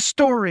in the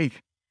story.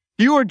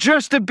 You are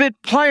just a bit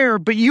player,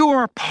 but you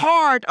are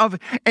part of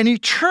an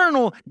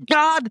eternal,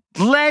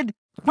 God-led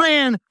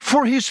plan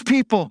for his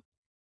people.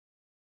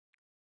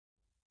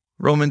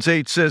 Romans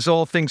 8 says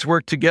all things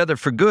work together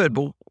for good,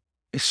 but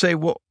you say,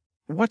 well,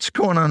 what's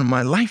going on in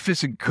my life?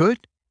 Is it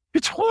good?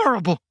 It's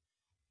horrible.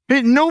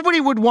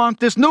 Nobody would want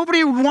this.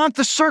 Nobody would want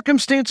the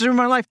circumstances in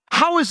my life.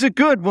 How is it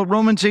good? Well,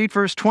 Romans 8,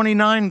 verse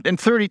 29 and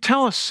 30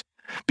 tell us,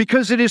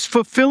 because it is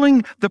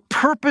fulfilling the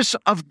purpose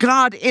of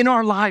God in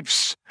our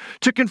lives.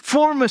 To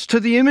conform us to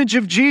the image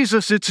of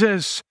Jesus, it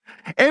says,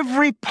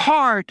 every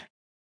part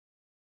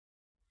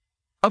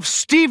of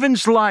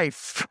Stephen's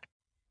life,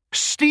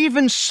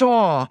 Stephen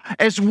saw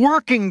as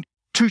working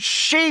to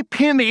shape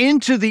him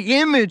into the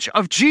image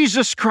of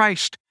Jesus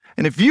Christ.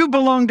 And if you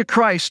belong to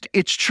Christ,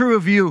 it's true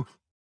of you.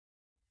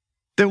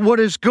 That what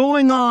is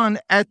going on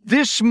at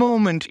this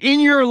moment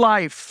in your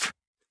life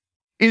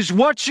is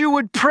what you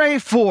would pray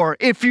for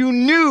if you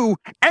knew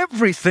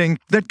everything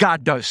that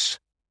God does.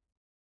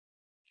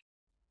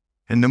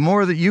 And the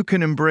more that you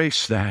can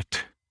embrace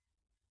that,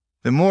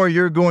 the more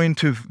you're going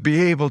to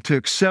be able to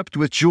accept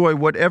with joy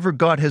whatever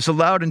God has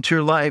allowed into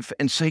your life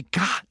and say,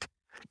 God,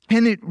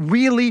 can it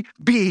really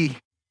be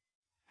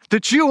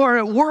that you are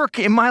at work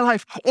in my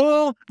life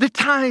all the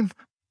time?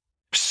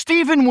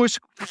 Stephen was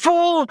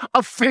full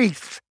of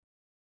faith.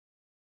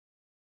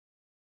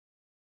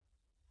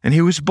 And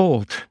he was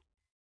bold.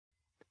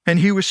 And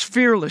he was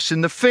fearless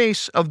in the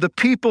face of the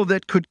people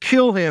that could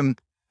kill him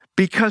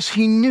because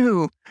he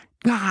knew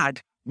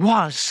God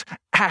was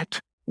at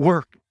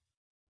work.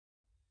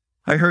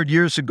 I heard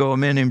years ago a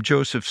man named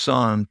Joseph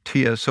Tson,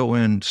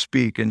 T-S-O-N,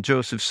 speak, and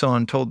Joseph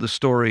Tson told the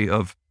story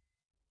of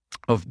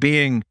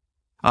being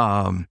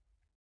in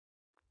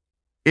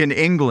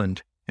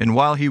England, and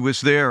while he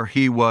was there,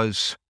 he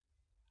was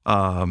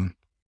doing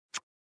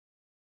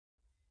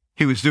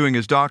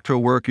his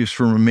doctoral work. He was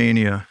from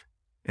Romania,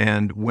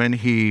 and when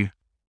he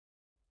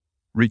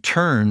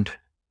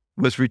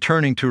was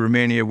returning to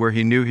Romania, where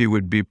he knew he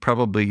would be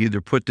probably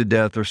either put to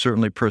death or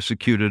certainly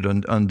persecuted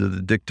under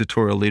the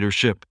dictatorial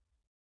leadership,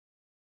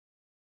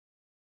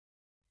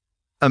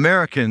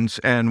 Americans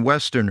and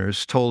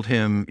Westerners told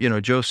him,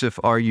 Joseph,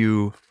 do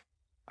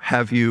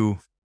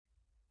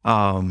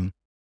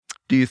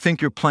you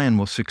think your plan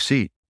will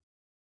succeed?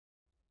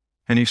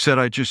 And he said,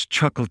 I just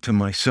chuckled to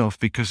myself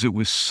because it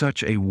was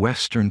such a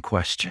Western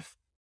question.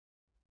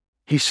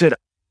 He said,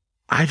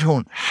 I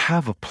don't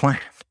have a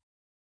plan.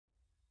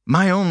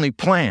 My only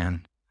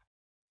plan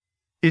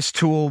is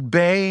to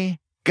obey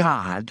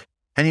God,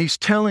 and he's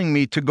telling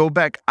me to go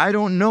back. I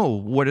don't know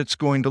what it's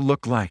going to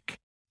look like.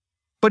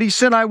 But he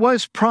said, I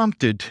was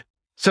prompted.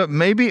 So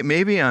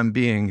maybe I'm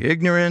being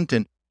ignorant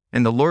and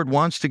the Lord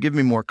wants to give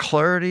me more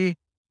clarity.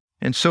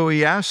 And so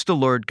he asked the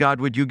Lord,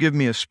 God, would you give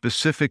me a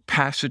specific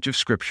passage of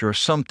Scripture or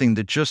something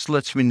that just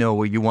lets me know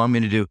what you want me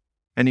to do?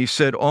 And he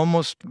said,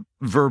 almost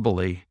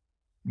verbally,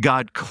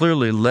 God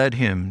clearly led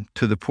him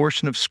to the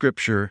portion of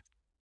Scripture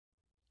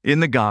in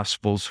the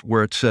Gospels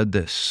where it said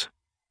this: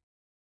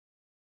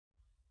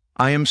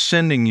 I am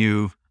sending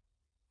you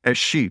as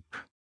sheep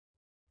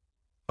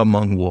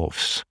among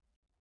wolves.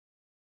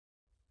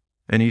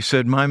 And he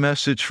said, my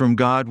message from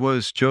God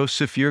was,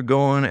 Joseph, you're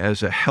going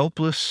as a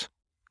helpless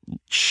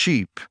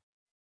sheep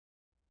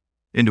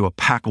into a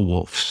pack of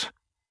wolves.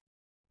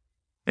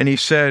 And he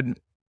said,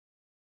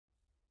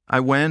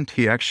 I went.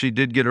 He actually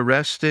did get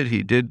arrested.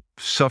 He did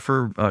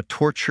suffer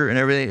torture and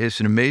everything. It's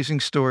an amazing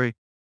story.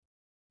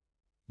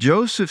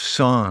 Joseph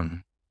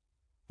Tson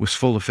was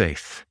full of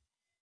faith.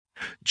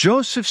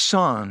 Joseph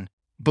Tson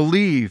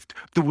believed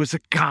there was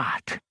a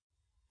God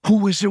who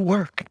was at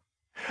work,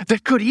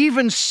 that could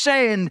even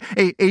send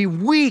a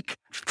weak,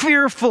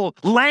 fearful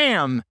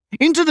lamb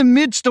into the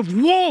midst of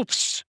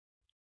wolves,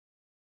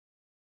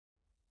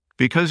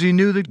 because he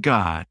knew that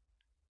God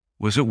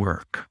was at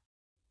work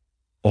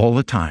all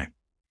the time,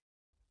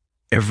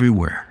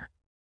 everywhere,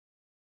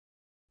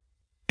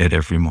 at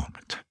every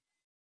moment.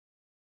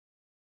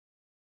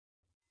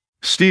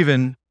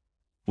 Stephen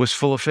was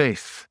full of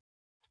faith.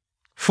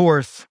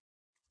 Fourth,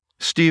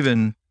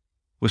 Stephen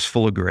was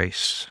full of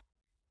grace.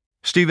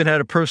 Stephen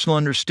had a personal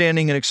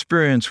understanding and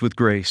experience with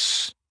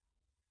grace.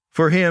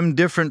 For him,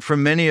 different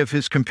from many of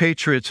his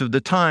compatriots of the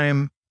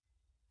time,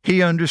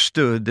 he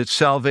understood that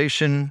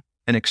salvation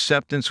and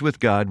acceptance with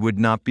God would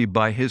not be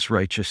by his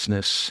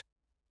righteousness,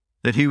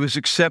 that he was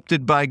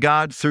accepted by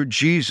God through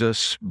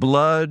Jesus'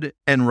 blood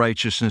and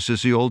righteousness,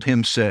 as the old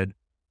hymn said.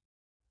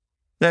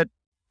 That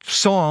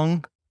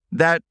song,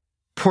 that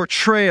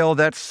portrayal,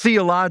 that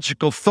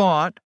theological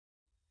thought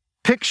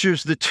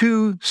pictures the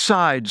two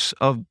sides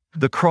of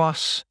the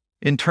cross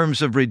in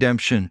terms of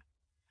redemption.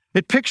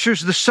 It pictures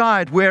the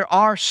side where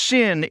our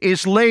sin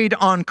is laid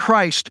on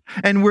Christ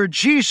and where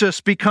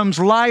Jesus becomes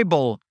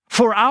liable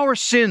for our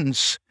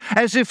sins,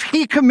 as if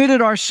he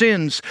committed our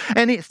sins.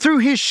 And through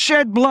his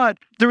shed blood,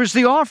 there is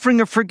the offering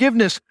of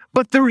forgiveness.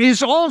 But there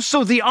is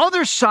also the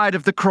other side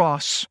of the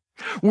cross,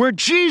 where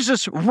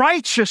Jesus'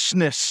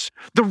 righteousness,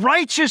 the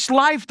righteous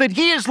life that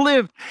he has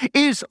lived,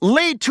 is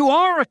laid to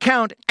our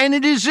account. And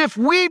it is as if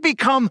we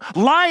become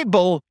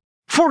liable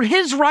for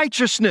his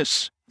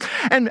righteousness.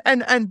 And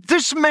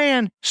this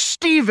man,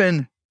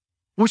 Stephen,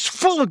 was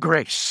full of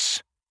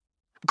grace.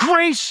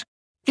 Grace,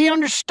 he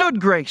understood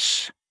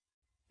grace.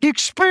 He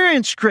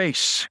experienced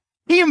grace.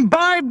 He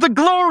imbibed the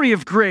glory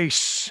of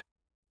grace.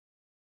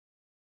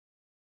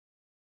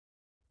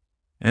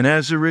 And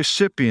as a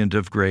recipient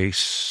of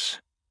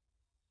grace,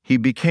 he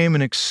became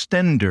an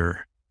extender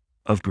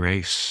of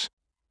grace.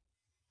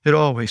 It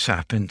always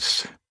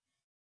happens.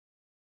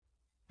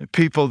 The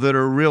people that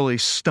are really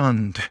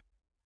stunned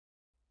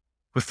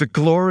with the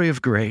glory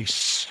of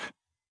grace,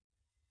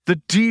 the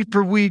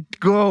deeper we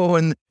go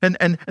and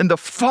the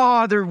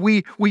farther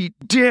we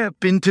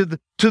dip into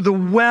the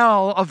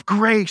well of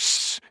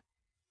grace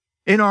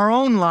in our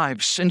own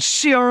lives and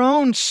see our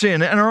own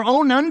sin and our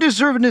own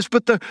undeservedness,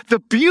 but the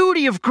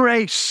beauty of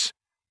grace,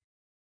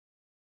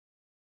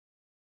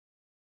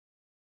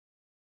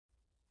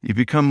 you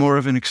become more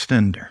of an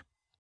extender.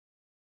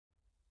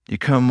 You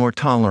become more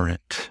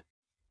tolerant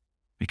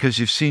because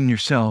you've seen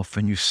yourself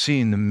and you've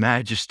seen the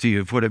majesty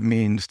of what it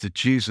means that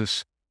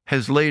Jesus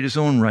has laid his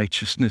own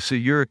righteousness at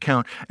your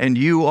account. And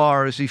you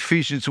are, as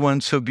Ephesians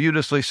 1 so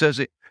beautifully says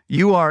it,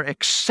 you are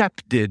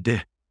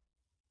accepted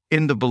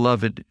in the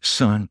beloved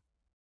Son.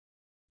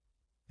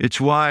 It's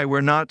why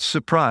we're not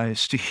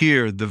surprised to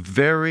hear the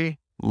very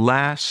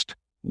last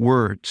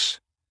words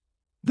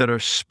that are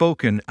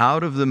spoken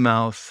out of the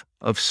mouth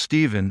of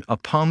Stephen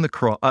upon the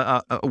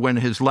cross, when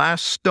his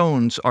last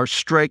stones are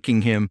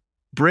striking him,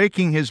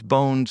 breaking his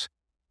bones,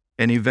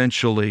 and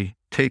eventually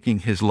taking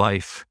his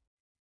life.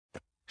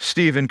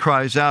 Stephen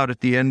cries out at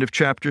the end of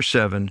chapter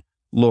 7,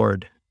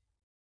 Lord,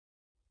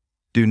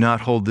 do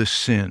not hold this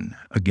sin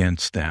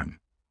against them.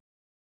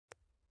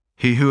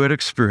 He who had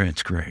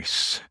experienced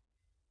grace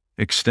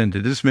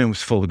extended. This man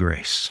was full of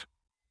grace.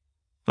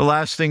 The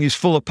last thing, he's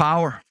full of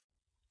power.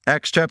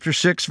 Acts chapter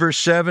 6, verse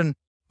 7,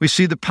 we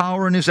see the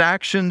power in his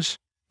actions.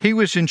 He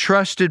was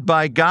entrusted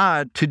by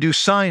God to do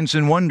signs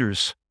and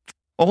wonders.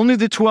 Only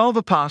the 12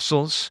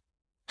 apostles,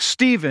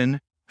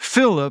 Stephen,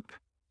 Philip,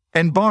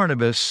 and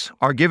Barnabas,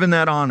 are given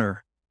that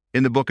honor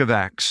in the book of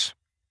Acts.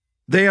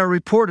 They are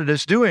reported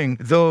as doing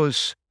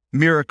those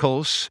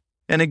miracles.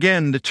 And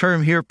again, the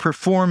term here,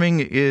 performing,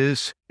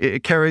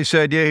 it carries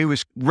the idea he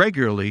was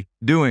regularly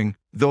doing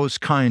those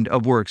kind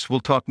of works. We'll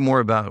talk more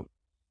about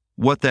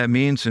what that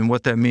means and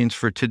what that means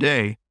for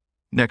today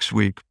next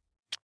week.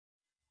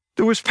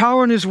 There was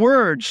power in his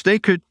words. They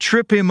could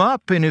trip him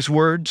up in his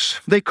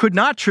words. They could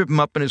not trip him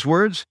up in his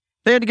words.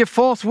 They had to get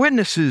false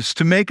witnesses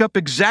to make up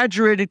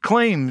exaggerated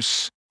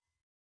claims.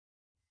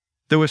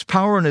 There was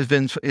power in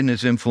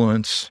his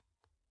influence.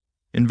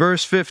 In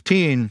verse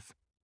 15,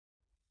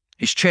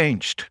 he's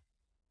changed.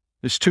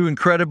 There's two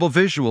incredible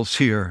visuals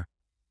here.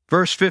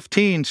 Verse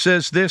 15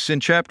 says this in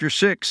chapter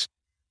 6.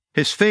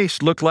 His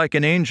face looked like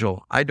an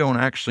angel. I don't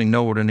actually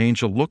know what an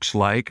angel looks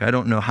like. I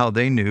don't know how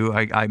they knew.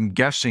 I'm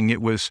guessing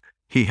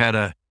he had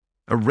a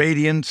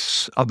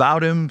radiance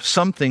about him,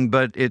 something,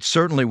 but it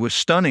certainly was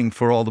stunning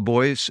for all the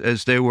boys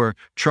as they were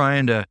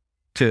trying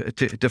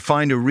to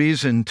find a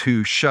reason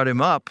to shut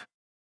him up.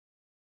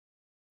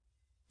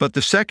 But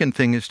the second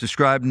thing is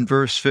described in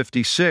verse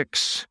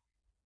 56.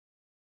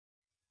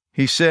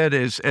 He said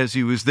as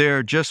he was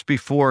there just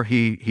before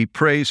he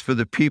prays for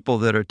the people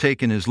that are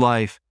taking his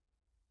life,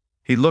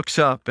 he looks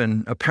up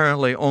and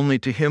apparently only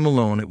to him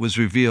alone it was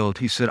revealed.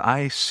 He said,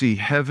 I see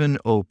heaven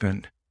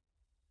opened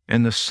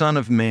and the Son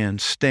of Man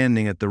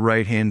standing at the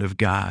right hand of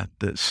God.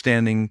 That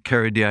standing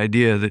carried the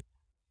idea that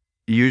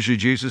usually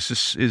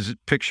Jesus is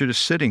pictured as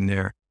sitting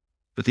there.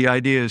 But the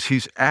idea is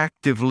he's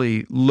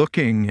actively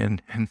looking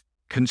and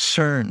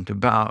concerned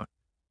about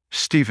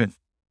Stephen.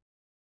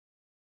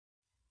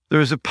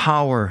 There is a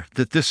power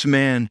that this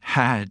man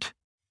had.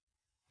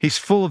 He's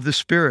full of the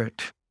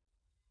Spirit.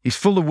 He's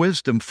full of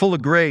wisdom, full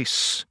of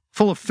grace,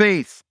 full of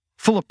faith,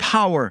 full of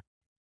power.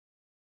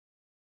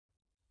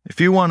 If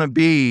you want to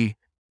be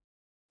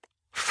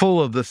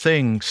full of the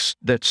things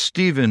that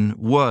Stephen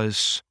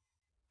was,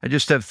 I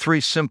just have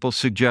 3 simple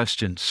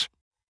suggestions.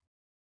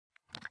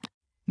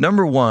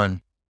 Number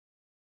 1,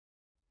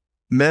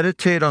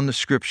 meditate on the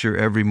Scripture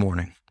every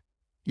morning.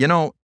 You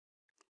know,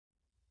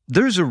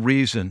 there's a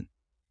reason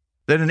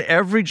that in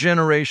every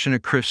generation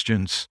of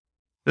Christians,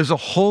 there's a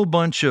whole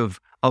bunch of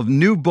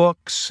new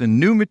books and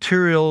new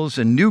materials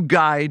and new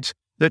guides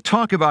that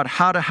talk about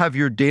how to have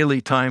your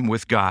daily time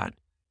with God.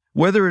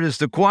 Whether it is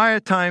the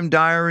Quiet Time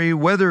Diary,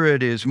 whether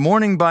it is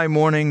morning by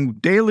morning,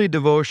 daily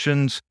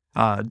devotions,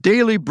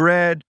 daily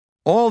bread,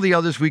 all the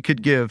others we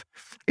could give,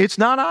 it's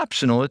not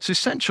optional, it's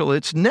essential,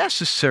 it's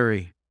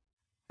necessary.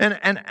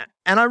 And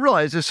I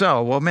realize this,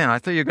 oh, well, man, I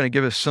thought you were going to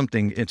give us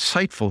something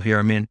insightful here.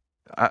 I mean,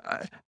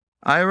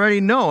 I already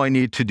know I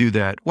need to do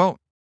that. Well,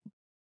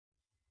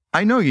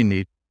 I know you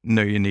need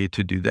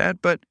to do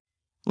that, but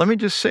let me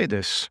just say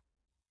this.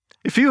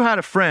 If you had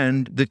a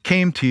friend that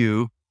came to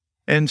you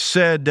and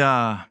said,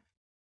 man,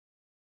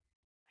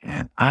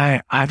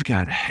 I've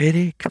got a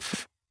headache,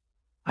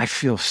 I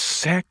feel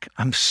sick,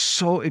 I'm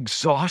so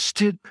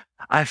exhausted,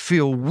 I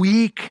feel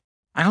weak,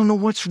 I don't know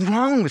what's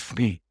wrong with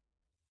me.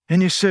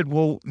 And you said,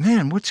 well,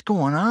 man, what's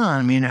going on?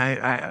 I mean,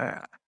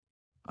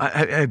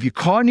 have you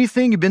caught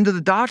anything? You've been to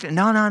the doctor?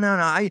 No.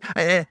 I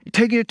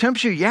taking your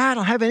temperature? Yeah, I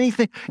don't have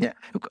anything. Yeah.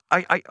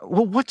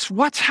 Well,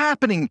 what's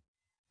happening?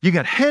 You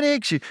got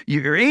headaches.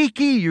 You're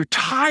achy. You're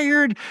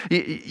tired.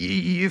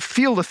 You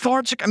feel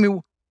lethargic. I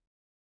mean,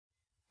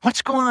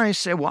 what's going on? I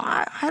say, well,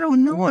 I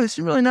don't know. It's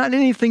really not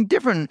anything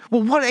different.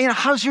 Well,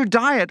 how's your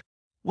diet?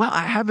 Well,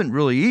 I haven't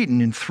really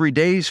eaten in 3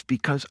 days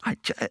because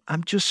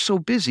I'm just so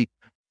busy.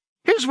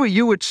 Here's what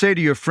you would say to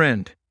your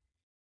friend.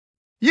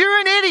 You're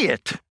an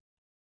idiot.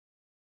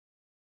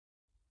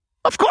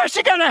 Of course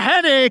you got a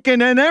headache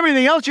and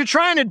everything else. You're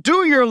trying to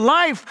do your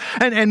life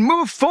and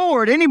move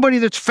forward. Anybody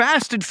that's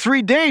fasted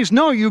 3 days,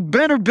 no, you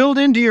better build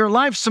into your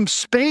life some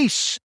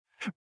space.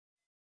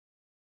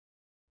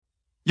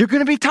 You're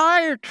going to be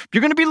tired.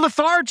 You're going to be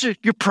lethargic.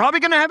 You're probably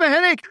going to have a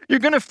headache. You're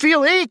going to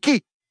feel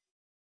achy.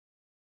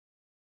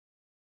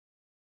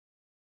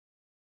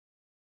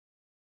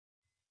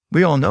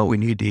 We all know we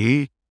need to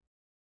eat.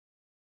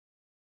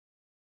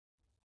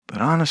 But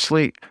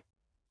honestly,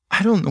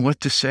 I don't know what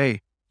to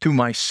say to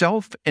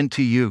myself and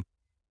to you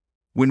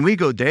when we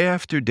go day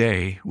after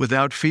day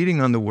without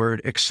feeding on the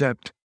word,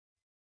 except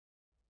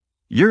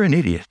you're an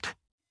idiot.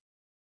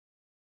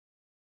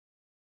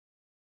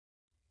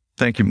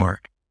 Thank you,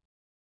 Mark.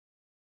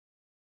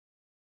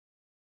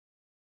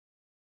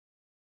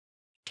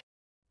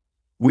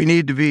 We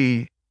need to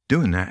be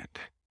doing that.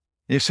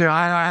 You say,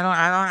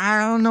 I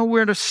don't know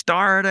where to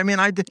start. I mean,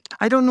 I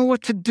don't know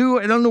what to do.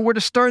 I don't know where to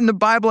start in the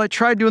Bible. I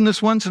tried doing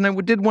this once, and I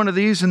did one of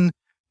these, and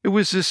it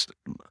was this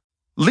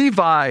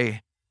Levi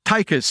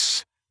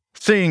Tychus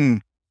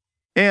thing,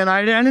 and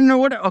I didn't know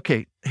what.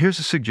 Okay, here's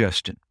a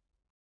suggestion.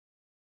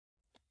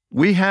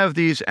 We have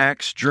these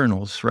Acts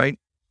journals, right?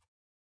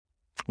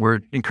 We're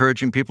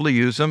encouraging people to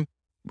use them.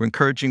 We're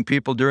encouraging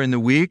people during the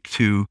week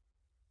to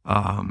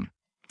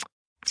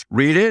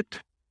read it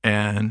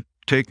and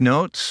take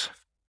notes.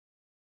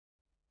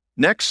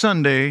 Next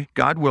Sunday,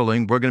 God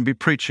willing, we're going to be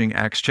preaching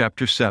Acts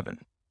chapter 7.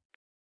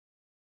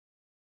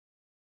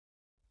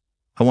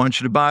 I want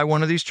you to buy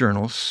one of these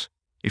journals.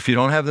 If you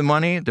don't have the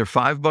money, they're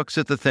 $5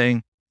 at the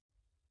thing.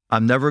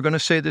 I'm never going to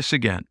say this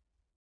again.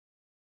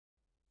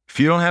 If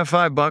you don't have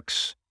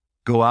 $5,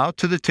 go out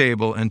to the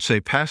table and say,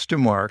 Pastor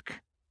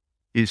Mark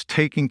is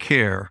taking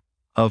care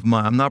of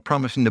I'm not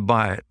promising to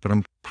buy it, but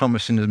I'm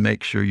promising to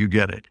make sure you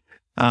get it.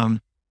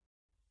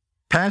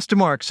 Pastor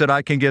Mark said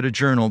I can get a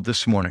journal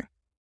this morning.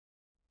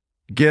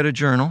 Get a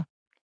journal,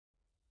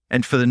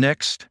 and for the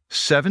next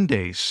 7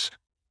 days,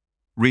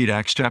 read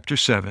Acts chapter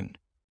 7,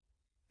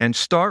 and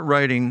start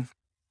writing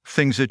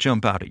things that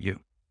jump out at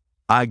you.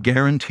 I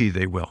guarantee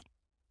they will.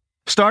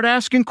 Start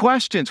asking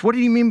questions. What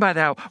do you mean by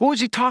that? What was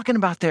he talking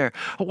about there?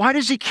 Why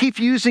does he keep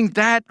using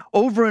that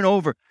over and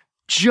over?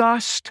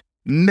 Just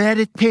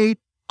meditate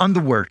on the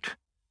word.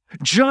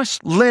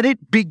 Just let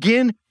it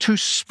begin to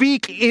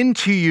speak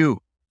into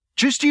you.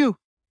 Just you.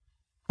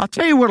 I'll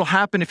tell you what will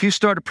happen if you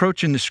start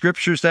approaching the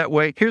scriptures that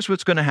way. Here's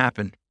what's going to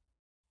happen.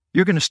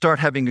 You're going to start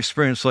having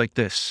experience like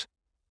this.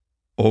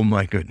 Oh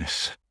my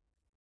goodness.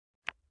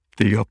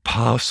 The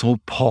Apostle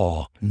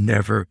Paul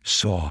never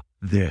saw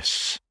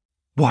this.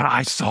 What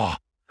I saw,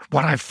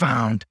 what I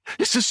found.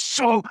 This is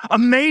so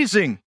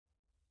amazing.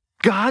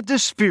 God the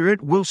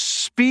Spirit will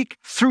speak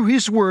through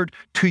his word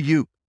to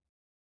you.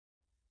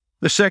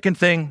 The second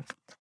thing,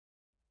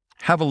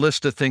 have a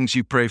list of things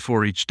you pray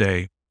for each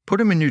day. Put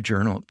them in your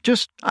journal.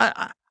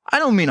 I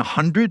don't mean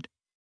 100.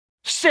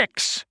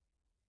 6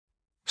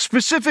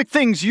 specific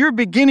things you're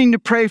beginning to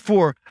pray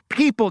for.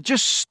 People,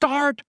 just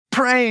start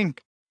praying.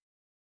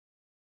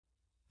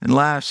 And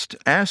last,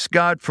 ask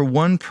God for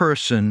one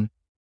person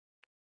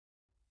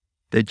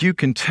that you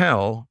can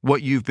tell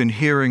what you've been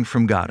hearing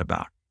from God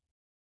about.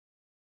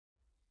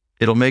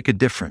 It'll make a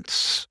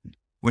difference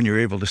when you're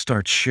able to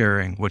start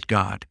sharing what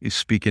God is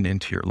speaking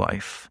into your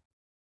life.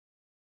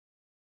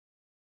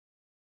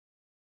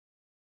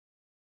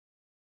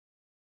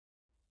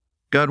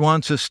 God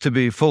wants us to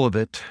be full of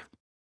it,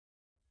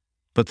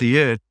 but the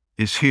it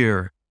is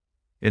here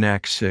in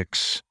Acts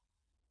 6.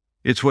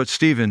 It's what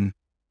Stephen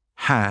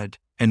had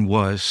and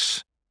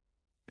was,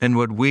 and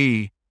what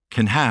we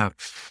can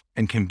have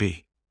and can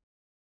be.